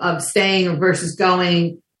 of staying versus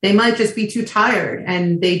going, they might just be too tired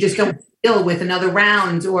and they just don't deal with another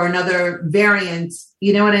round or another variant.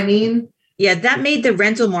 You know what I mean? Yeah, that made the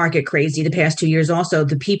rental market crazy the past 2 years also.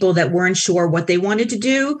 The people that weren't sure what they wanted to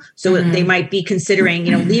do. So they might be considering,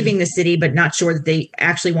 leaving the city, but not sure that they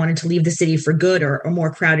actually wanted to leave the city for good or a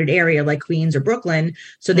more crowded area like Queens or Brooklyn.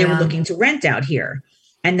 So they were looking to rent out here.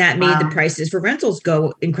 And that made the prices for rentals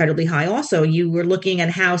go incredibly high also. You were looking at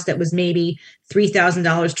a house that was maybe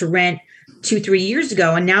 $3,000 to rent 2-3 years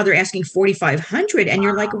ago, and now they're asking $4,500, and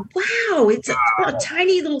you're like, wow, it's a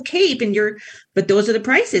tiny little cape, but those are the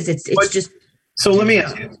prices. It's just. So let me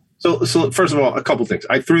ask you. So first of all, a couple things.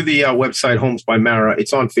 I threw the website Homes by Mara.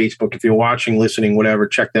 It's on Facebook. If you're watching, listening, whatever,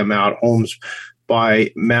 check them out.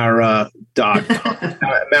 homesbymara.com.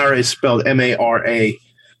 Mara is spelled M-A-R-A.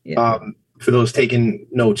 Yeah. For those taking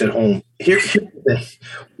notes at home, here's the thing.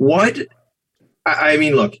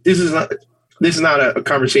 Look, this is not a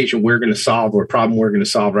conversation we're going to solve or a problem we're going to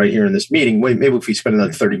solve right here in this meeting. Maybe if we spend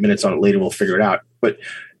another 30 minutes on it later, we'll figure it out. But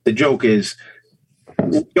the joke is,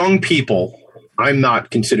 young people, I'm not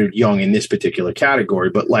considered young in this particular category,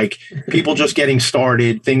 but like people just getting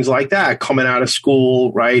started, things like that, coming out of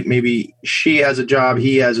school, right? Maybe she has a job,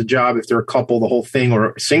 he has a job. If they're a couple, the whole thing,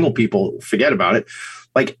 or single people, forget about it.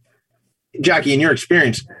 Like, Jackie, in your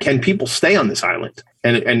experience, can people stay on this island?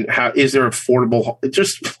 And how is there affordable?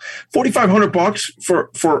 Just $4,500 for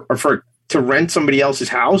to rent somebody else's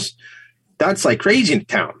house? That's like crazy in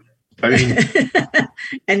town. I mean,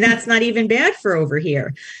 and that's not even bad for over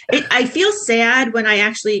here. I feel sad when I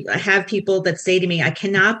actually have people that say to me, "I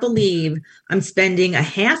cannot believe I'm spending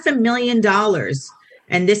 $500,000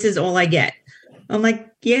 and this is all I get." I'm like,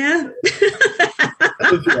 yeah.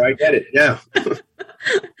 I get it. Yeah.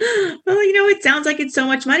 Well, it sounds like it's so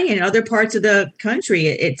much money. In other parts of the country,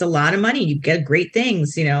 it's a lot of money. You get great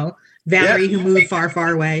things, Valerie, who moved far,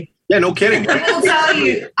 far away. Yeah, no kidding. I will tell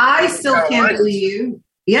you, I still can't believe.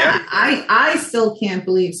 Yeah, I still can't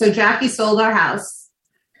believe. So Jackie sold our house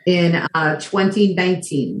in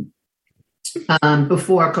 2019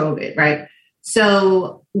 before COVID, right?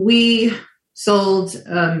 So we sold,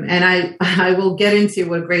 and I will get into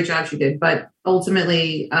what a great job she did, but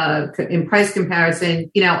ultimately in price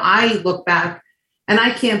comparison, I look back and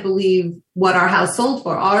I can't believe what our house sold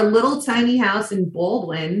for. Our little tiny house in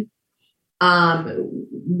Baldwin,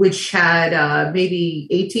 which had maybe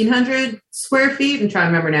 1,800 square feet. I'm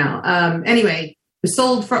trying to remember now. Anyway, it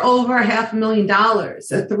sold for over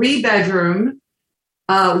 $500,000, a 3-bedroom,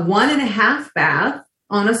 1.5 bath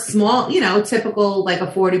on a small, typical, like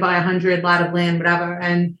a 40 by 100 lot of land, whatever.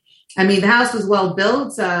 And I mean, the house was well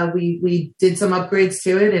built. We did some upgrades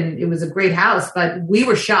to it, and it was a great house, but we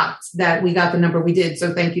were shocked that we got the number we did.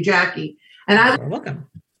 So thank you, Jackie. And You're welcome.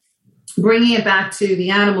 Bringing it back to the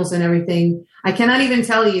animals and everything, I cannot even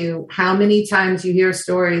tell you how many times you hear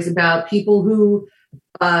stories about people who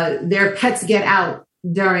their pets get out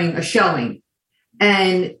during a showing.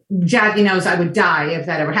 And Jackie knows I would die if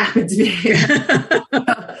that ever happened to me.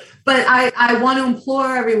 But I want to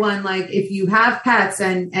implore everyone, like, if you have pets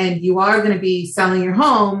and you are going to be selling your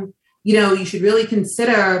home, you should really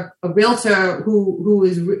consider a realtor who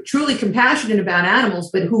is truly compassionate about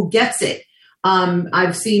animals, but who gets it.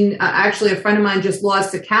 I've seen actually a friend of mine just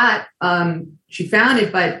lost a cat. She found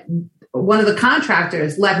it, but one of the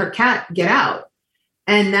contractors let her cat get out.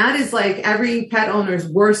 And that is like every pet owner's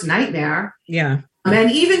worst nightmare. Yeah.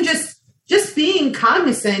 And even just being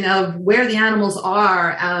cognizant of where the animals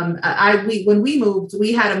are. When we moved,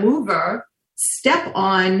 we had a mover step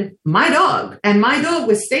on my dog, and my dog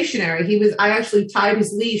was stationary. I actually tied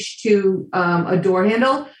his leash to a door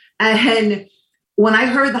handle. And when I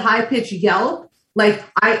heard the high pitched yelp, like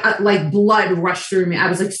like blood rushed through me. I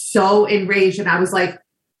was like so enraged, and I was like,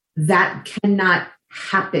 that cannot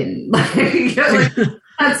happen. Like,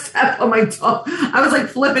 not step on my dog. I was like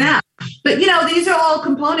flipping out. But these are all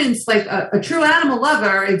components. Like a true animal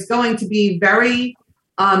lover is going to be very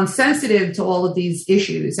sensitive to all of these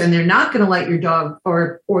issues, and they're not going to let your dog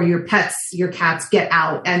or your pets, your cats, get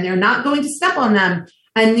out, and they're not going to step on them.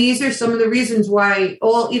 And these are some of the reasons why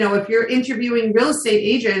if you're interviewing real estate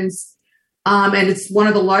agents, and it's one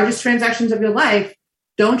of the largest transactions of your life,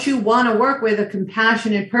 don't you want to work with a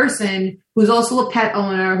compassionate person who's also a pet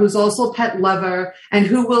owner, who's also a pet lover, and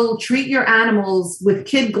who will treat your animals with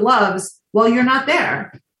kid gloves while you're not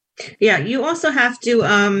there? Yeah, you also have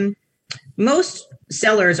to, most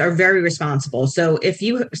sellers are very responsible. So if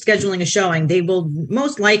you're scheduling a showing, they will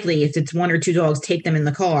most likely, if it's 1 or 2 dogs, take them in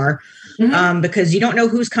the car, because you don't know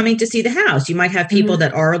who's coming to see the house. You might have people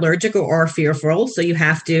that are allergic or are fearful. So you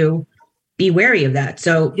have to be wary of that.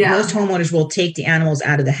 So most homeowners will take the animals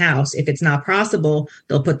out of the house. If it's not possible,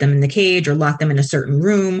 they'll put them in the cage or lock them in a certain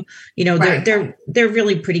room. They're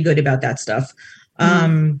really pretty good about that stuff.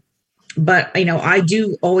 But, I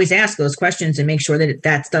do always ask those questions and make sure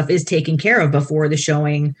that stuff is taken care of before the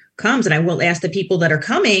showing comes. And I will ask the people that are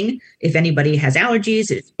coming if anybody has allergies,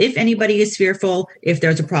 if anybody is fearful, if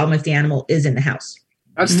there's a problem, if the animal is in the house.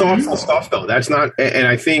 That's thoughtful stuff, though. That's not, and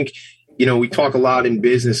I think, we talk a lot in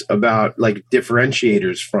business about like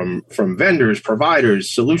differentiators from vendors,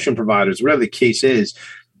 providers, solution providers, whatever the case is.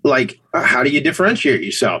 Like, how do you differentiate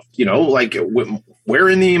yourself? Like we're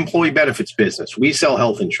in the employee benefits business. We sell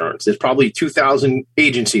health insurance. There's probably 2,000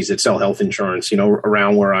 agencies that sell health insurance,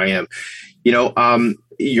 around where I am.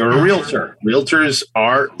 You're a realtor. Realtors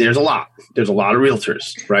there's a lot. There's a lot of realtors,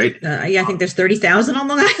 right? I think there's 30,000 on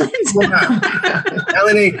Long Island.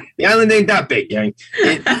 The island ain't that big, gang.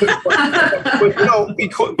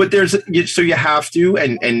 But there's, so you have to,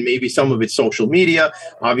 and maybe some of it's social media,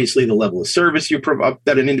 obviously the level of service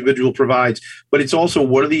that an individual provides, but it's also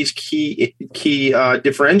what are these key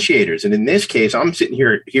differentiators? And in this case, I'm sitting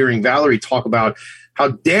here hearing Valerie talk about how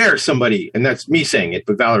dare somebody, and that's me saying it,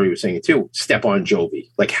 but Valerie was saying it too, step on Jovi.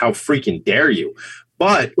 Like, how freaking dare you?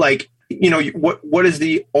 But like, what is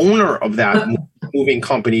the owner of that moving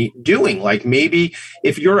company doing? Like, maybe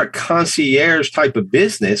if you're a concierge type of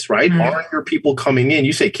business, right? Aren't your people coming in?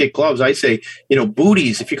 You say kid gloves. I say,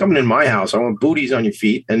 booties. If you're coming in my house, I want booties on your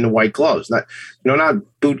feet and the white gloves. Not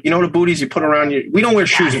boot. The booties you put around you. We don't wear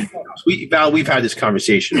shoes in the house. We've had this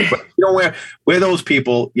conversation. But you don't wear those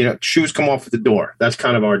people. Shoes come off at the door. That's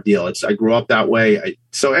kind of our deal. I grew up that way.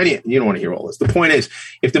 You don't want to hear all this. The point is,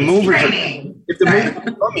 if the movers are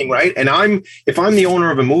coming, right? And if I'm the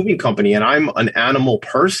owner of a moving company and I'm an animal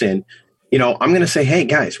person, I'm going to say, hey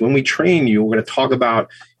guys, when we train you, we're going to talk about,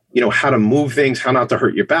 how to move things, how not to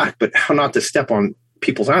hurt your back, but how not to step on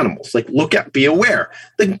people's animals. Like, be aware.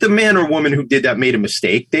 The man or woman who did that made a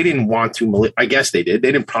mistake. They didn't want to, I guess they did.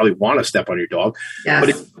 They didn't probably want to step on your dog, but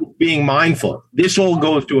it's being mindful. This all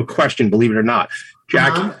goes to a question, believe it or not,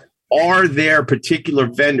 Jackie. Are there particular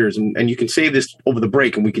vendors, and you can say this over the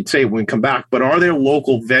break and we can say it when we come back, but are there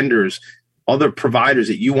local vendors other providers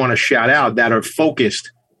that you want to shout out that are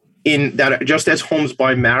focused in that, just as Homes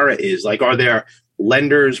by Mara is? Like, are there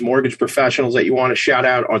lenders, mortgage professionals that you want to shout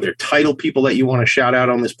out? Are there title people that you want to shout out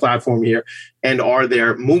on this platform here? And are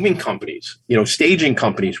there moving companies, staging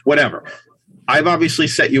companies, whatever? I've obviously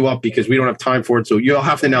set you up because we don't have time for it, so you'll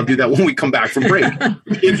have to now do that when we come back from break.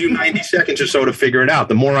 It gives you 90 seconds or so to figure it out.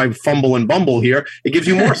 The more I fumble and bumble here, it gives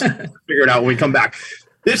you more seconds to figure it out when we come back.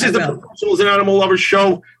 This is the Professionals and Animal Lovers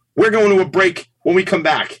Show. We're going to a break. When we come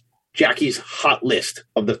back, Jackie's hot list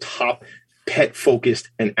of the top pet-focused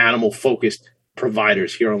and animal-focused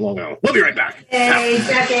providers here on Long Island. We'll be right back. Hey,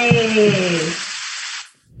 Jackie.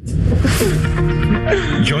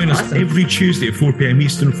 Join us every Tuesday at 4 p.m.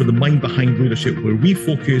 Eastern for The Mind Behind Leadership, where we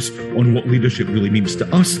focus on what leadership really means to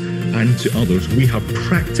us and to others. We have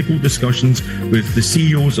practical discussions with the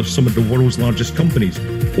CEOs of some of the world's largest companies,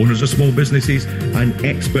 owners of small businesses, and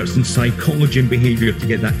experts in psychology and behavior to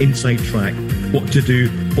get that inside track, what to do,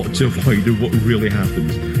 what to avoid, and what really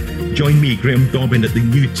happens. Join me, Graham Dobbin, at the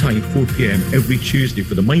new time, 4 p.m. every Tuesday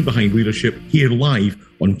for The Mind Behind Leadership, here live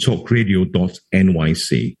on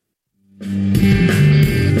talkradio.nyc.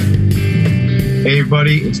 Hey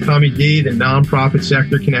everybody, it's Tommy D, the nonprofit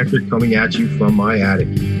sector connector, coming at you from my attic.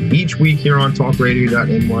 Each week here on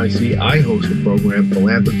talkradio.nyc, I host a program,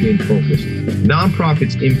 Philanthropy in Focus.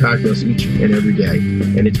 Nonprofits impact us each and every day,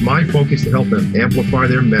 and it's my focus to help them amplify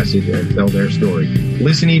their message and tell their story.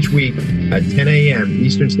 Listen each week at 10 a.m.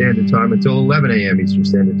 Eastern Standard Time until 11 a.m. Eastern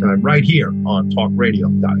Standard Time, right here on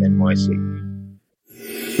talkradio.nyc.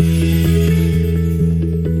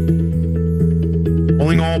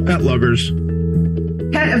 Calling all pet lovers.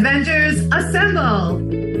 Pet Avengers, assemble!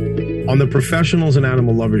 On the Professionals and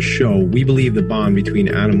Animal Lovers Show, we believe the bond between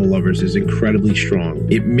animal lovers is incredibly strong.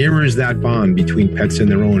 It mirrors that bond between pets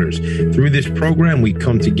and their owners. Through this program, we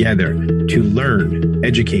come together to learn,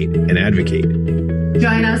 educate, and advocate.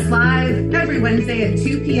 Join us live every Wednesday at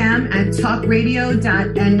 2 p.m. at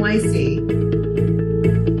talkradio.nyc.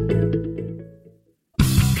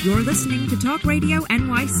 You're listening to Talk Radio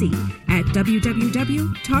NYC at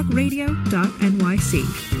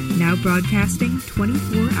www.talkradio.nyc. Now broadcasting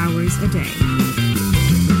 24 hours a day.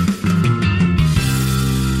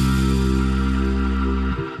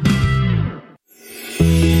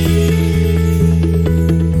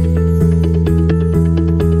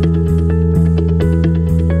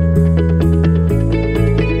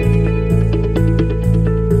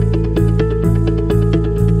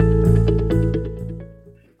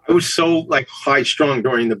 So high strung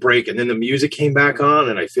during the break, and then the music came back on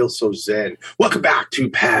and I feel so zen. Welcome back to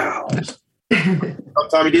Pals. I'm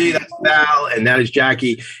Tommy D, that's Val, and that is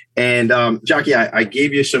Jackie. And Jackie, I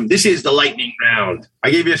gave you some. This is the lightning round.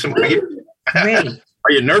 I gave you some. Ready.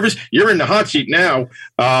 Are you nervous? You're in the hot seat now.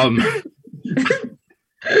 I'm ready.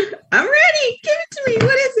 Give it to me.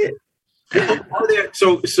 What is it?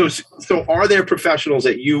 Are there professionals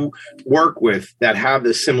that you work with that have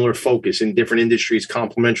this similar focus in different industries,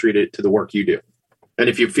 complementary to the work you do? And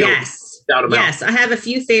if you feel doubt about yes, I have a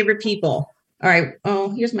few favorite people. All right.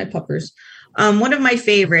 Oh, here's my puppers. One of my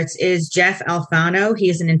favorites is Jeff Alfano. He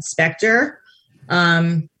is an inspector.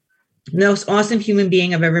 Most awesome human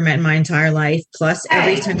being I've ever met in my entire life. Plus,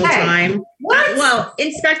 every single time. What? Well,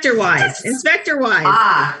 inspector-wise.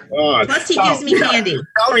 Plus, he gives me candy.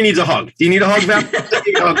 Valerie needs a hug. Do you need a hug, Val?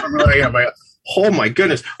 Oh, my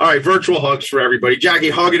goodness. All right, virtual hugs for everybody. Jackie,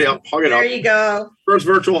 hug it up. There you go. First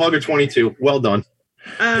virtual hug of 22. Well done.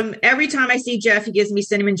 Every time I see Jeff, he gives me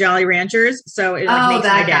Cinnamon Jolly Ranchers. So it makes my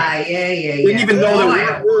day. Guy. Yeah. Didn't even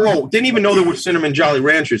know there were Cinnamon Jolly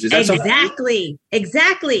Ranchers. Is that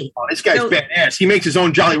exactly? Oh, this guy's badass. He makes his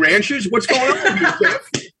own Jolly Ranchers. What's going on?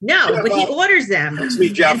 No, but he orders them. That's me,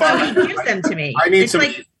 Jeff. So he gives them to me. I need some.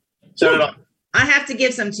 Set it up. I have to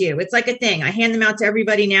give some to you. It's like a thing. I hand them out to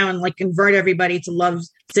everybody now and convert everybody to love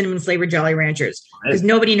cinnamon flavored Jolly Ranchers because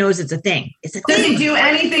nobody knows it's a thing. It's a thing. Does he do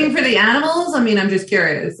anything for the animals? I mean, I'm just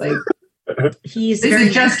curious. He's is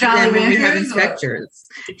it just Jolly Ranchers? We have inspectors.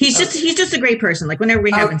 He's just a great person. Whenever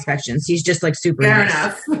we have inspections, he's just super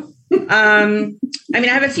nice. Enough. I mean,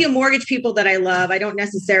 I have a few mortgage people that I love. I don't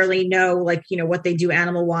necessarily know what they do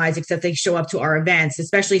animal wise, except they show up to our events,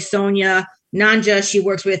 especially Sonia Nanja. She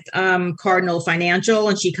works with Cardinal Financial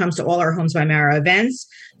and she comes to all our Homes by Mara events.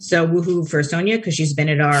 So woohoo for Sonia, because she's been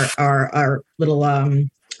at our little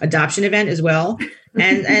adoption event as well.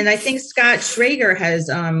 And I think Scott Schrager has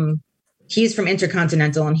he's from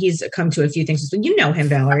Intercontinental and he's come to a few things. So you know him,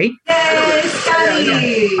 Valerie. Yay,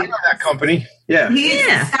 Scotty. I know that company. Yeah.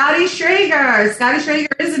 Scotty Schrager. Scotty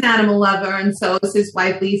Schrager is an animal lover, and so is his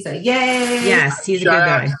wife, Lisa. Yay! Yes, he's a good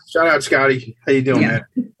guy. Shout out, Scotty. How you doing, man?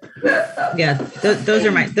 Yeah, those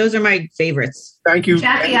are my favorites. Thank you.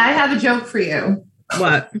 Jackie, I have a joke for you.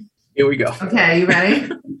 What? Here we go. Okay, you ready?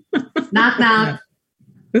 Knock, knock.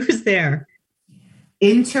 Who's there?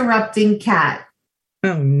 Interrupting cat.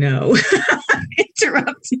 Oh, no.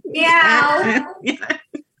 Interrupting. Meow. Yeah.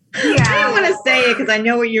 I didn't want to say it because I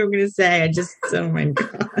know what you were going to say. Oh my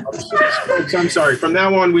God. Folks, I'm sorry. From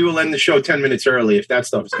now on, we will end the show 10 minutes early if that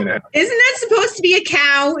stuff is going to happen. Isn't that supposed to be a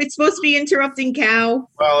cow? It's supposed to be interrupting cow.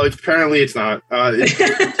 Well, apparently it's not. Last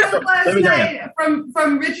night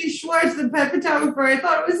from Richie Schwartz, the pet photographer, I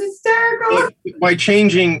thought it was hysterical. By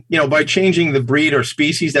changing the breed or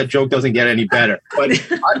species, that joke doesn't get any better. But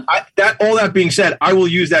all that being said, I will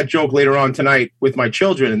use that joke later on tonight with my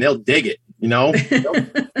children, and they'll dig it.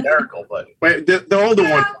 Hysterical, but the older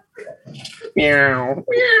one. Meow,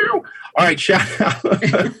 meow. All right, shout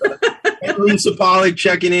out. Lisa Pollock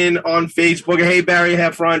checking in on Facebook. Hey, Barry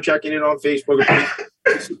Heffron checking in on Facebook.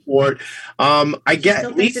 Support. I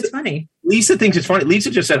get Lisa. It's funny. Lisa thinks it's funny. Lisa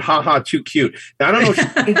just said, "Ha, too cute." Now I don't know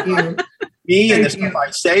if me and the stuff I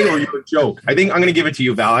say or your joke. I think I'm going to give it to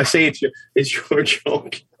you, Val. I say it's your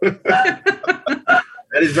joke.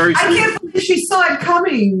 That is very sweet. I can't believe she saw it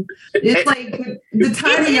coming. It's like the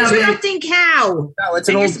timing of it. Interrupting cow. No, it's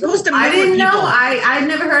an old joke. I didn't know. I've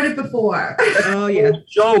never heard it before. Oh, yeah.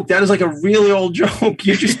 Joke. That is like a really old joke.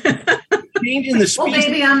 You're just changing the speech. Well,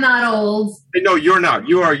 maybe I'm not old. No, you're not.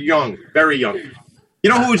 You are young. Very young. You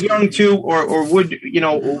know who was young, too, or would,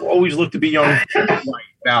 always look to be young?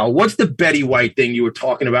 Val. What's the Betty White thing you were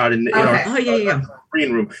talking about in our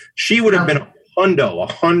green room? She would have been a hundo,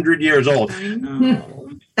 100 years old. I know.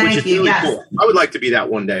 Thank you. Really yes. cool. I would like to be that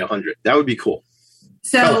one day, 100. That would be cool.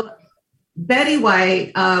 So Betty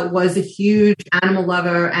White was a huge animal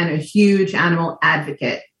lover and a huge animal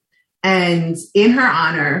advocate. And in her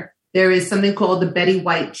honor, there is something called the Betty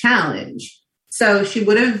White Challenge. So she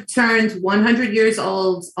would have turned 100 years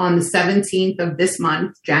old on the 17th of this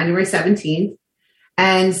month, January 17th.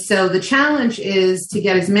 And so the challenge is to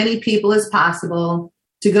get as many people as possible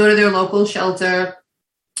to go to their local shelter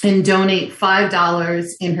and donate $5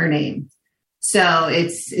 in her name. So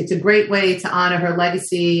it's a great way to honor her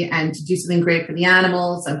legacy and to do something great for the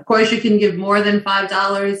animals. Of course, you can give more than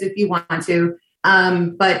 $5 if you want to,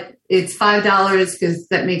 but it's $5 because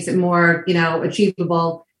that makes it more,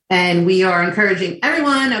 achievable. And we are encouraging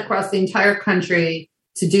everyone across the entire country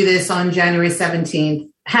to do this on January 17th.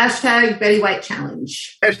 Hashtag Betty White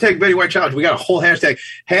Challenge. Hashtag Betty White Challenge. We got a whole hashtag.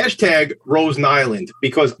 Hashtag Rose Island.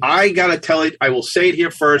 Because I got to tell it, I will say it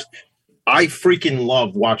here first. I freaking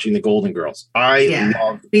love watching the Golden Girls. I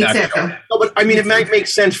love that show. No, but I mean, it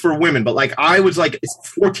makes sense for women, but like I was like a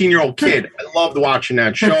 14-year-old kid. I loved watching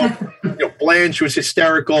that show. Blanche was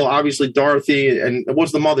hysterical. Obviously, Dorothy. And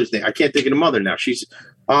what's the mother's name? I can't think of the mother now. She's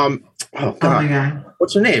oh my God.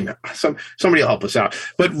 What's her name? Somebody will help us out.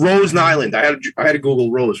 But Rose Island, I had to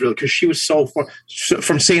Google Rose really because she was so fun.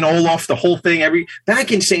 From St. Olaf, the whole thing,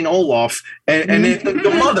 back in St. Olaf, and then the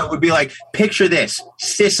mother would be like, picture this,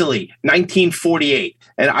 Sicily, 1948,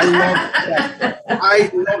 and I love that.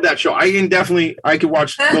 I love that show. I could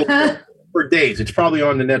watch for days. It's probably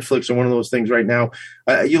on the Netflix or one of those things right now.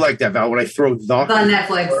 You like that, Val? When I throw the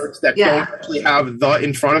Netflix words that don't actually have the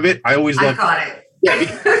in front of it, I always love. I caught it. Yeah,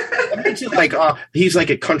 it makes it like he's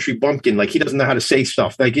like a country bumpkin. Like he doesn't know how to say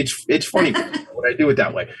stuff. Like it's funny when I do it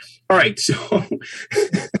that way. All right, so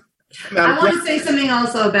I want to say something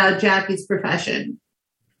also about Jackie's profession.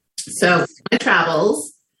 So my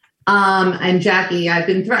travels, and Jackie, I've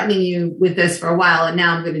been threatening you with this for a while, and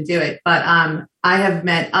now I'm going to do it. But I have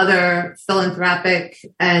met other philanthropic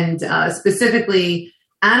and specifically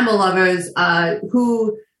animal lovers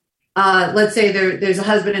who. Let's say there's a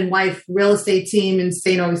husband and wife real estate team in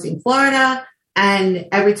St. Augustine, Florida, and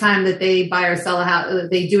every time that they buy or sell a house,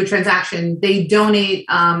 they do a transaction, they donate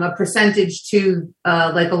a percentage to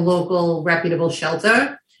like a local reputable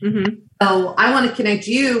shelter. Mm-hmm. So I want to connect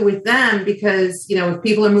you with them because, if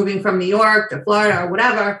people are moving from New York to Florida or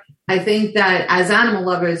whatever, I think that as animal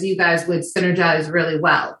lovers, you guys would synergize really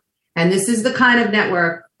well. And this is the kind of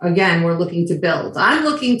network again, we're looking to build. I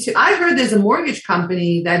heard there's a mortgage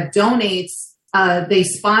company that donates, they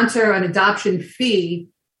sponsor an adoption fee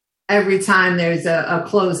every time there's a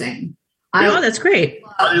closing. That's great.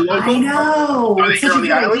 Are they local? I know. It's such a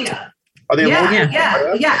good idea. Are they local?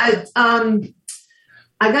 Yeah.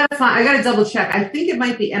 I gotta double check. I think it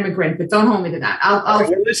might be Immigrant, but don't hold me to that. I'll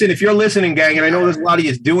listen. If you're listening, gang, and I know there's a lot of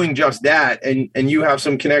you doing just that, and you have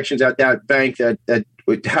some connections at that bank that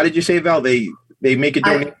how did you say, Val? They make a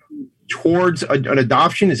donation towards an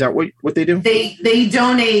adoption? Is that what they do? They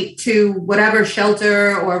donate to whatever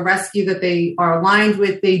shelter or rescue that they are aligned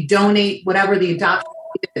with. They donate whatever the adoption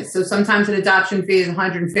fee is. So sometimes an adoption fee is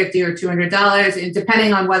 $150 or $200, and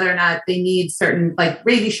depending on whether or not they need certain like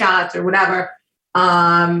rabies shots or whatever,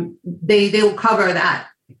 they will cover that.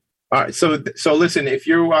 All right. So listen, if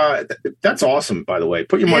you that's awesome. By the way,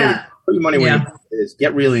 put your money. Put your money where your mouth is.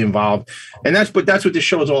 Get really involved, and that's what this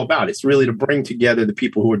show is all about. It's really to bring together the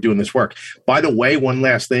people who are doing this work. By the way, one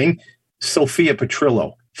last thing, Sophia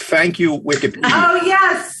Petrillo. Thank you, Wikipedia. Oh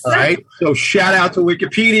yes. All right. So shout out to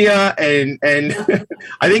Wikipedia, and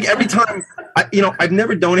I think every time I've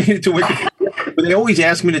never donated to Wikipedia, but they always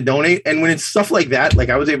ask me to donate, and when it's stuff like that, like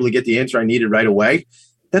I was able to get the answer I needed right away.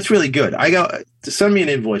 That's really good. I got to send me an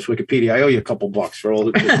invoice, Wikipedia. I owe you a couple bucks for all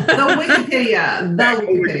the Wikipedia.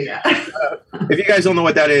 If you guys don't know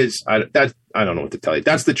what that is, I don't know what to tell you.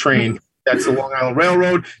 That's the train. That's the Long Island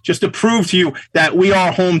Railroad. Just to prove to you that we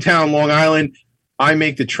are hometown Long Island, I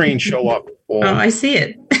make the train show up. I see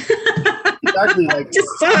it. Exactly. Like, just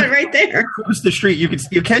saw it right there. Across the street, you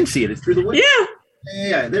can see it. It's through the window.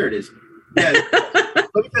 Yeah, there it is. Yeah.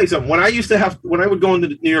 Let me tell you something. When I would go into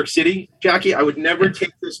New York City, Jackie, I would never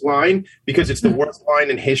take this line because it's the worst line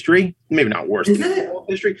in history. Maybe not worst in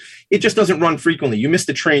history. It just doesn't run frequently. You miss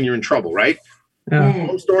the train, you're in trouble, right?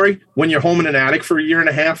 Home story. When you're home in an attic for a year and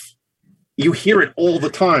a half, you hear it all the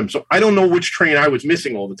time. So I don't know which train I was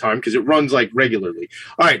missing all the time because it runs like regularly.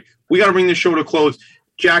 All right, we got to bring this show to a close.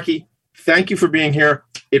 Jackie, thank you for being here.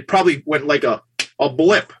 It probably went like a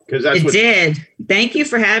blip because that's what it did. Thank you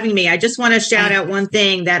for having me. I just want to shout out one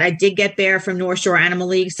thing that I did get there from North Shore Animal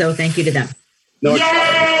League, so thank you to them.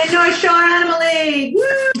 Yay, North Shore Animal League!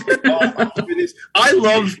 I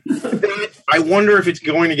love that. I wonder if it's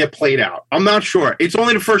going to get played out. I'm not sure. It's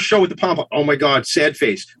only the first show with the pom-pom. Oh my God, sad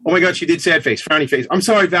face. Oh my God, she did sad face, frowny face. I'm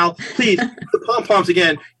sorry, Val. Please, the pom-poms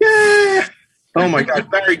again. Yeah. Oh my God,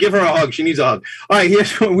 Barry, give her a hug. She needs a hug. All right,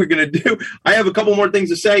 here's what we're going to do. I have a couple more things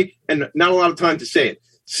to say and not a lot of time to say it.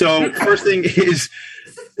 So first thing is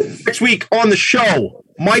next week on the show,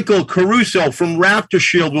 Michael Caruso from Raptor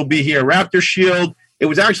Shield will be here. Raptor Shield, it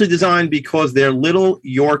was actually designed because their little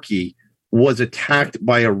Yorkie was attacked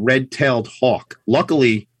by a red-tailed hawk.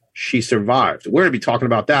 Luckily, she survived. We're going to be talking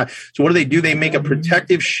about that. So what do? They make a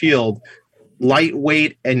protective shield,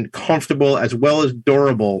 lightweight and comfortable as well as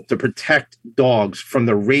durable to protect dogs from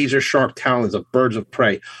the razor-sharp talons of birds of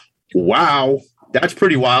prey. Wow, that's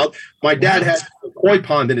pretty wild. My dad had a koi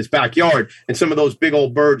pond in his backyard, and some of those big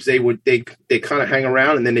old birds, they kind of hang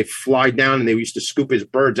around, and then they fly down, and they used to scoop his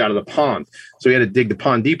birds out of the pond. So he had to dig the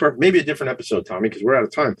pond deeper. Maybe a different episode, Tommy, because we're out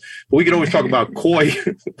of time. But we can always talk about koi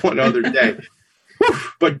one other day.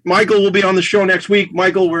 But Michael will be on the show next week.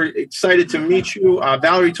 Michael, we're excited to meet you.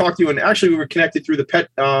 Valerie talked to you, and actually we were connected through the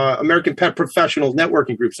American Pet Professionals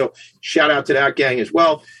Networking Group. So shout out to that gang as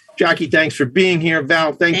well. Jackie, thanks for being here.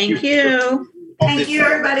 Val, thank you. Thank you,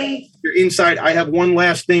 everybody. Your insight. I have one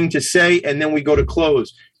last thing to say, and then we go to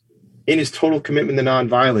close. In his total commitment to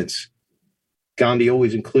nonviolence, Gandhi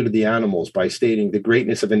always included the animals by stating the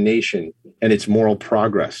greatness of a nation and its moral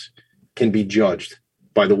progress can be judged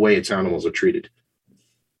by the way its animals are treated.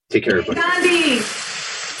 Take care, everybody. Gandhi!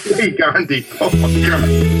 Hey, Gandhi. Oh, my God.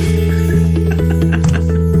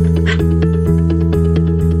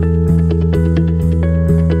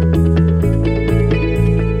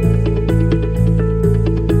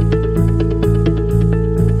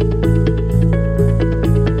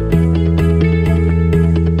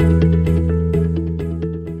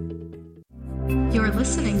 You're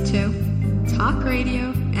listening to Talk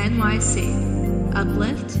Radio NYC.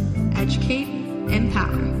 Uplift, educate,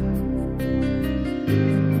 empower.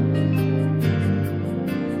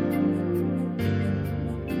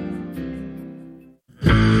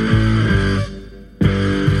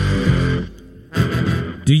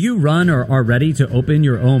 Do you run or are ready to open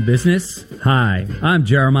your own business? Hi, I'm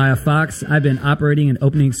Jeremiah Fox. I've been operating and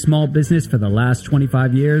opening small business for the last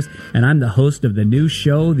 25 years, and I'm the host of the new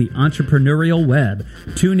show, The Entrepreneurial Web.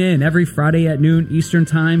 Tune in every Friday at noon Eastern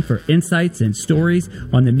Time for insights and stories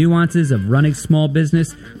on the nuances of running small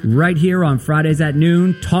business right here on Fridays at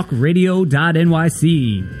noon,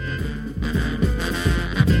 talkradio.nyc.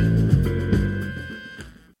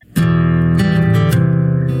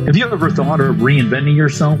 Have you ever thought of reinventing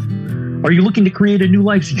yourself? Are you looking to create a new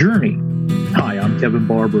life's journey? Hi, I'm Kevin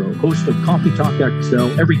Barbaro, host of Coffee Talk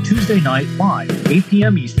XL every Tuesday night live, 8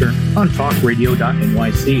 p.m. Eastern on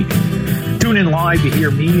talkradio.nyc. Tune in live to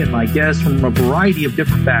hear me and my guests from a variety of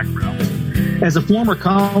different backgrounds. As a former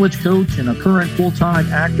college coach and a current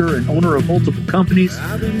full-time actor and owner of multiple companies,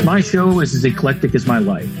 my show is as eclectic as my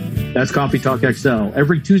life. That's Coffee Talk XL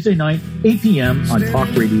every Tuesday night, 8 p.m. on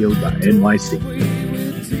talkradio.nyc.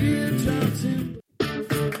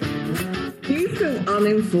 Do you feel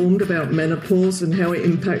uninformed about menopause and how it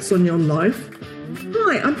impacts on your life?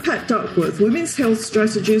 Hi, I'm Pat Duckworth, women's health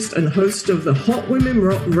strategist and host of the Hot Women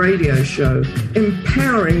Rock radio show,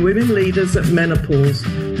 empowering women leaders at menopause.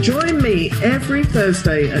 Join me every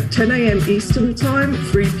Thursday at 10 a.m. Eastern Time,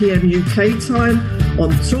 3 p.m. UK time on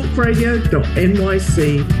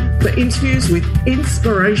talkradio.nyc for interviews with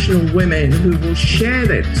inspirational women who will share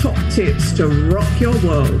their top tips to rock your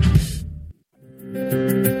world.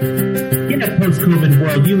 In a post-COVID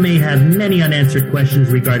world, you may have many unanswered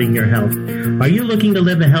questions regarding your health. Are you looking to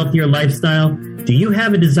live a healthier lifestyle? Do you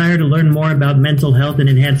have a desire to learn more about mental health and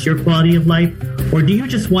enhance your quality of life? Or do you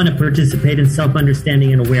just want to participate in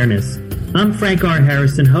self-understanding and awareness? I'm Frank R.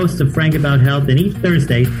 Harrison, host of Frank About Health, and each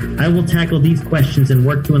Thursday, I will tackle these questions and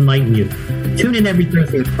work to enlighten you. Tune in every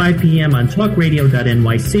Thursday at 5 p.m. on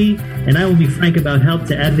talkradio.nyc, and I will be Frank About Health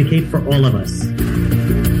to advocate for all of us.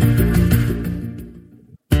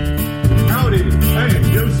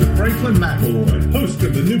 Franklin McElroy, host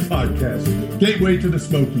of the new podcast, Gateway to the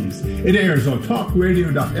Smokies. It airs on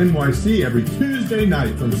talkradio.nyc every Tuesday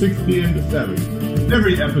night from 6 p.m. to 7.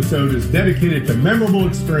 Every episode is dedicated to memorable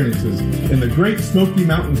experiences in the Great Smoky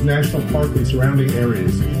Mountains National Park and surrounding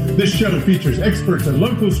areas. This show features experts and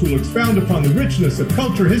locals who will expound upon the richness of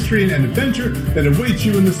culture, history, and adventure that awaits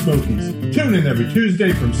you in the Smokies. Tune in every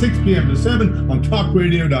Tuesday from 6 p.m. to 7 on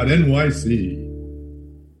talkradio.nyc.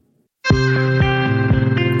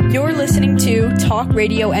 You're listening to Talk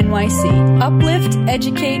Radio NYC. Uplift,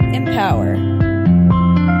 educate, empower.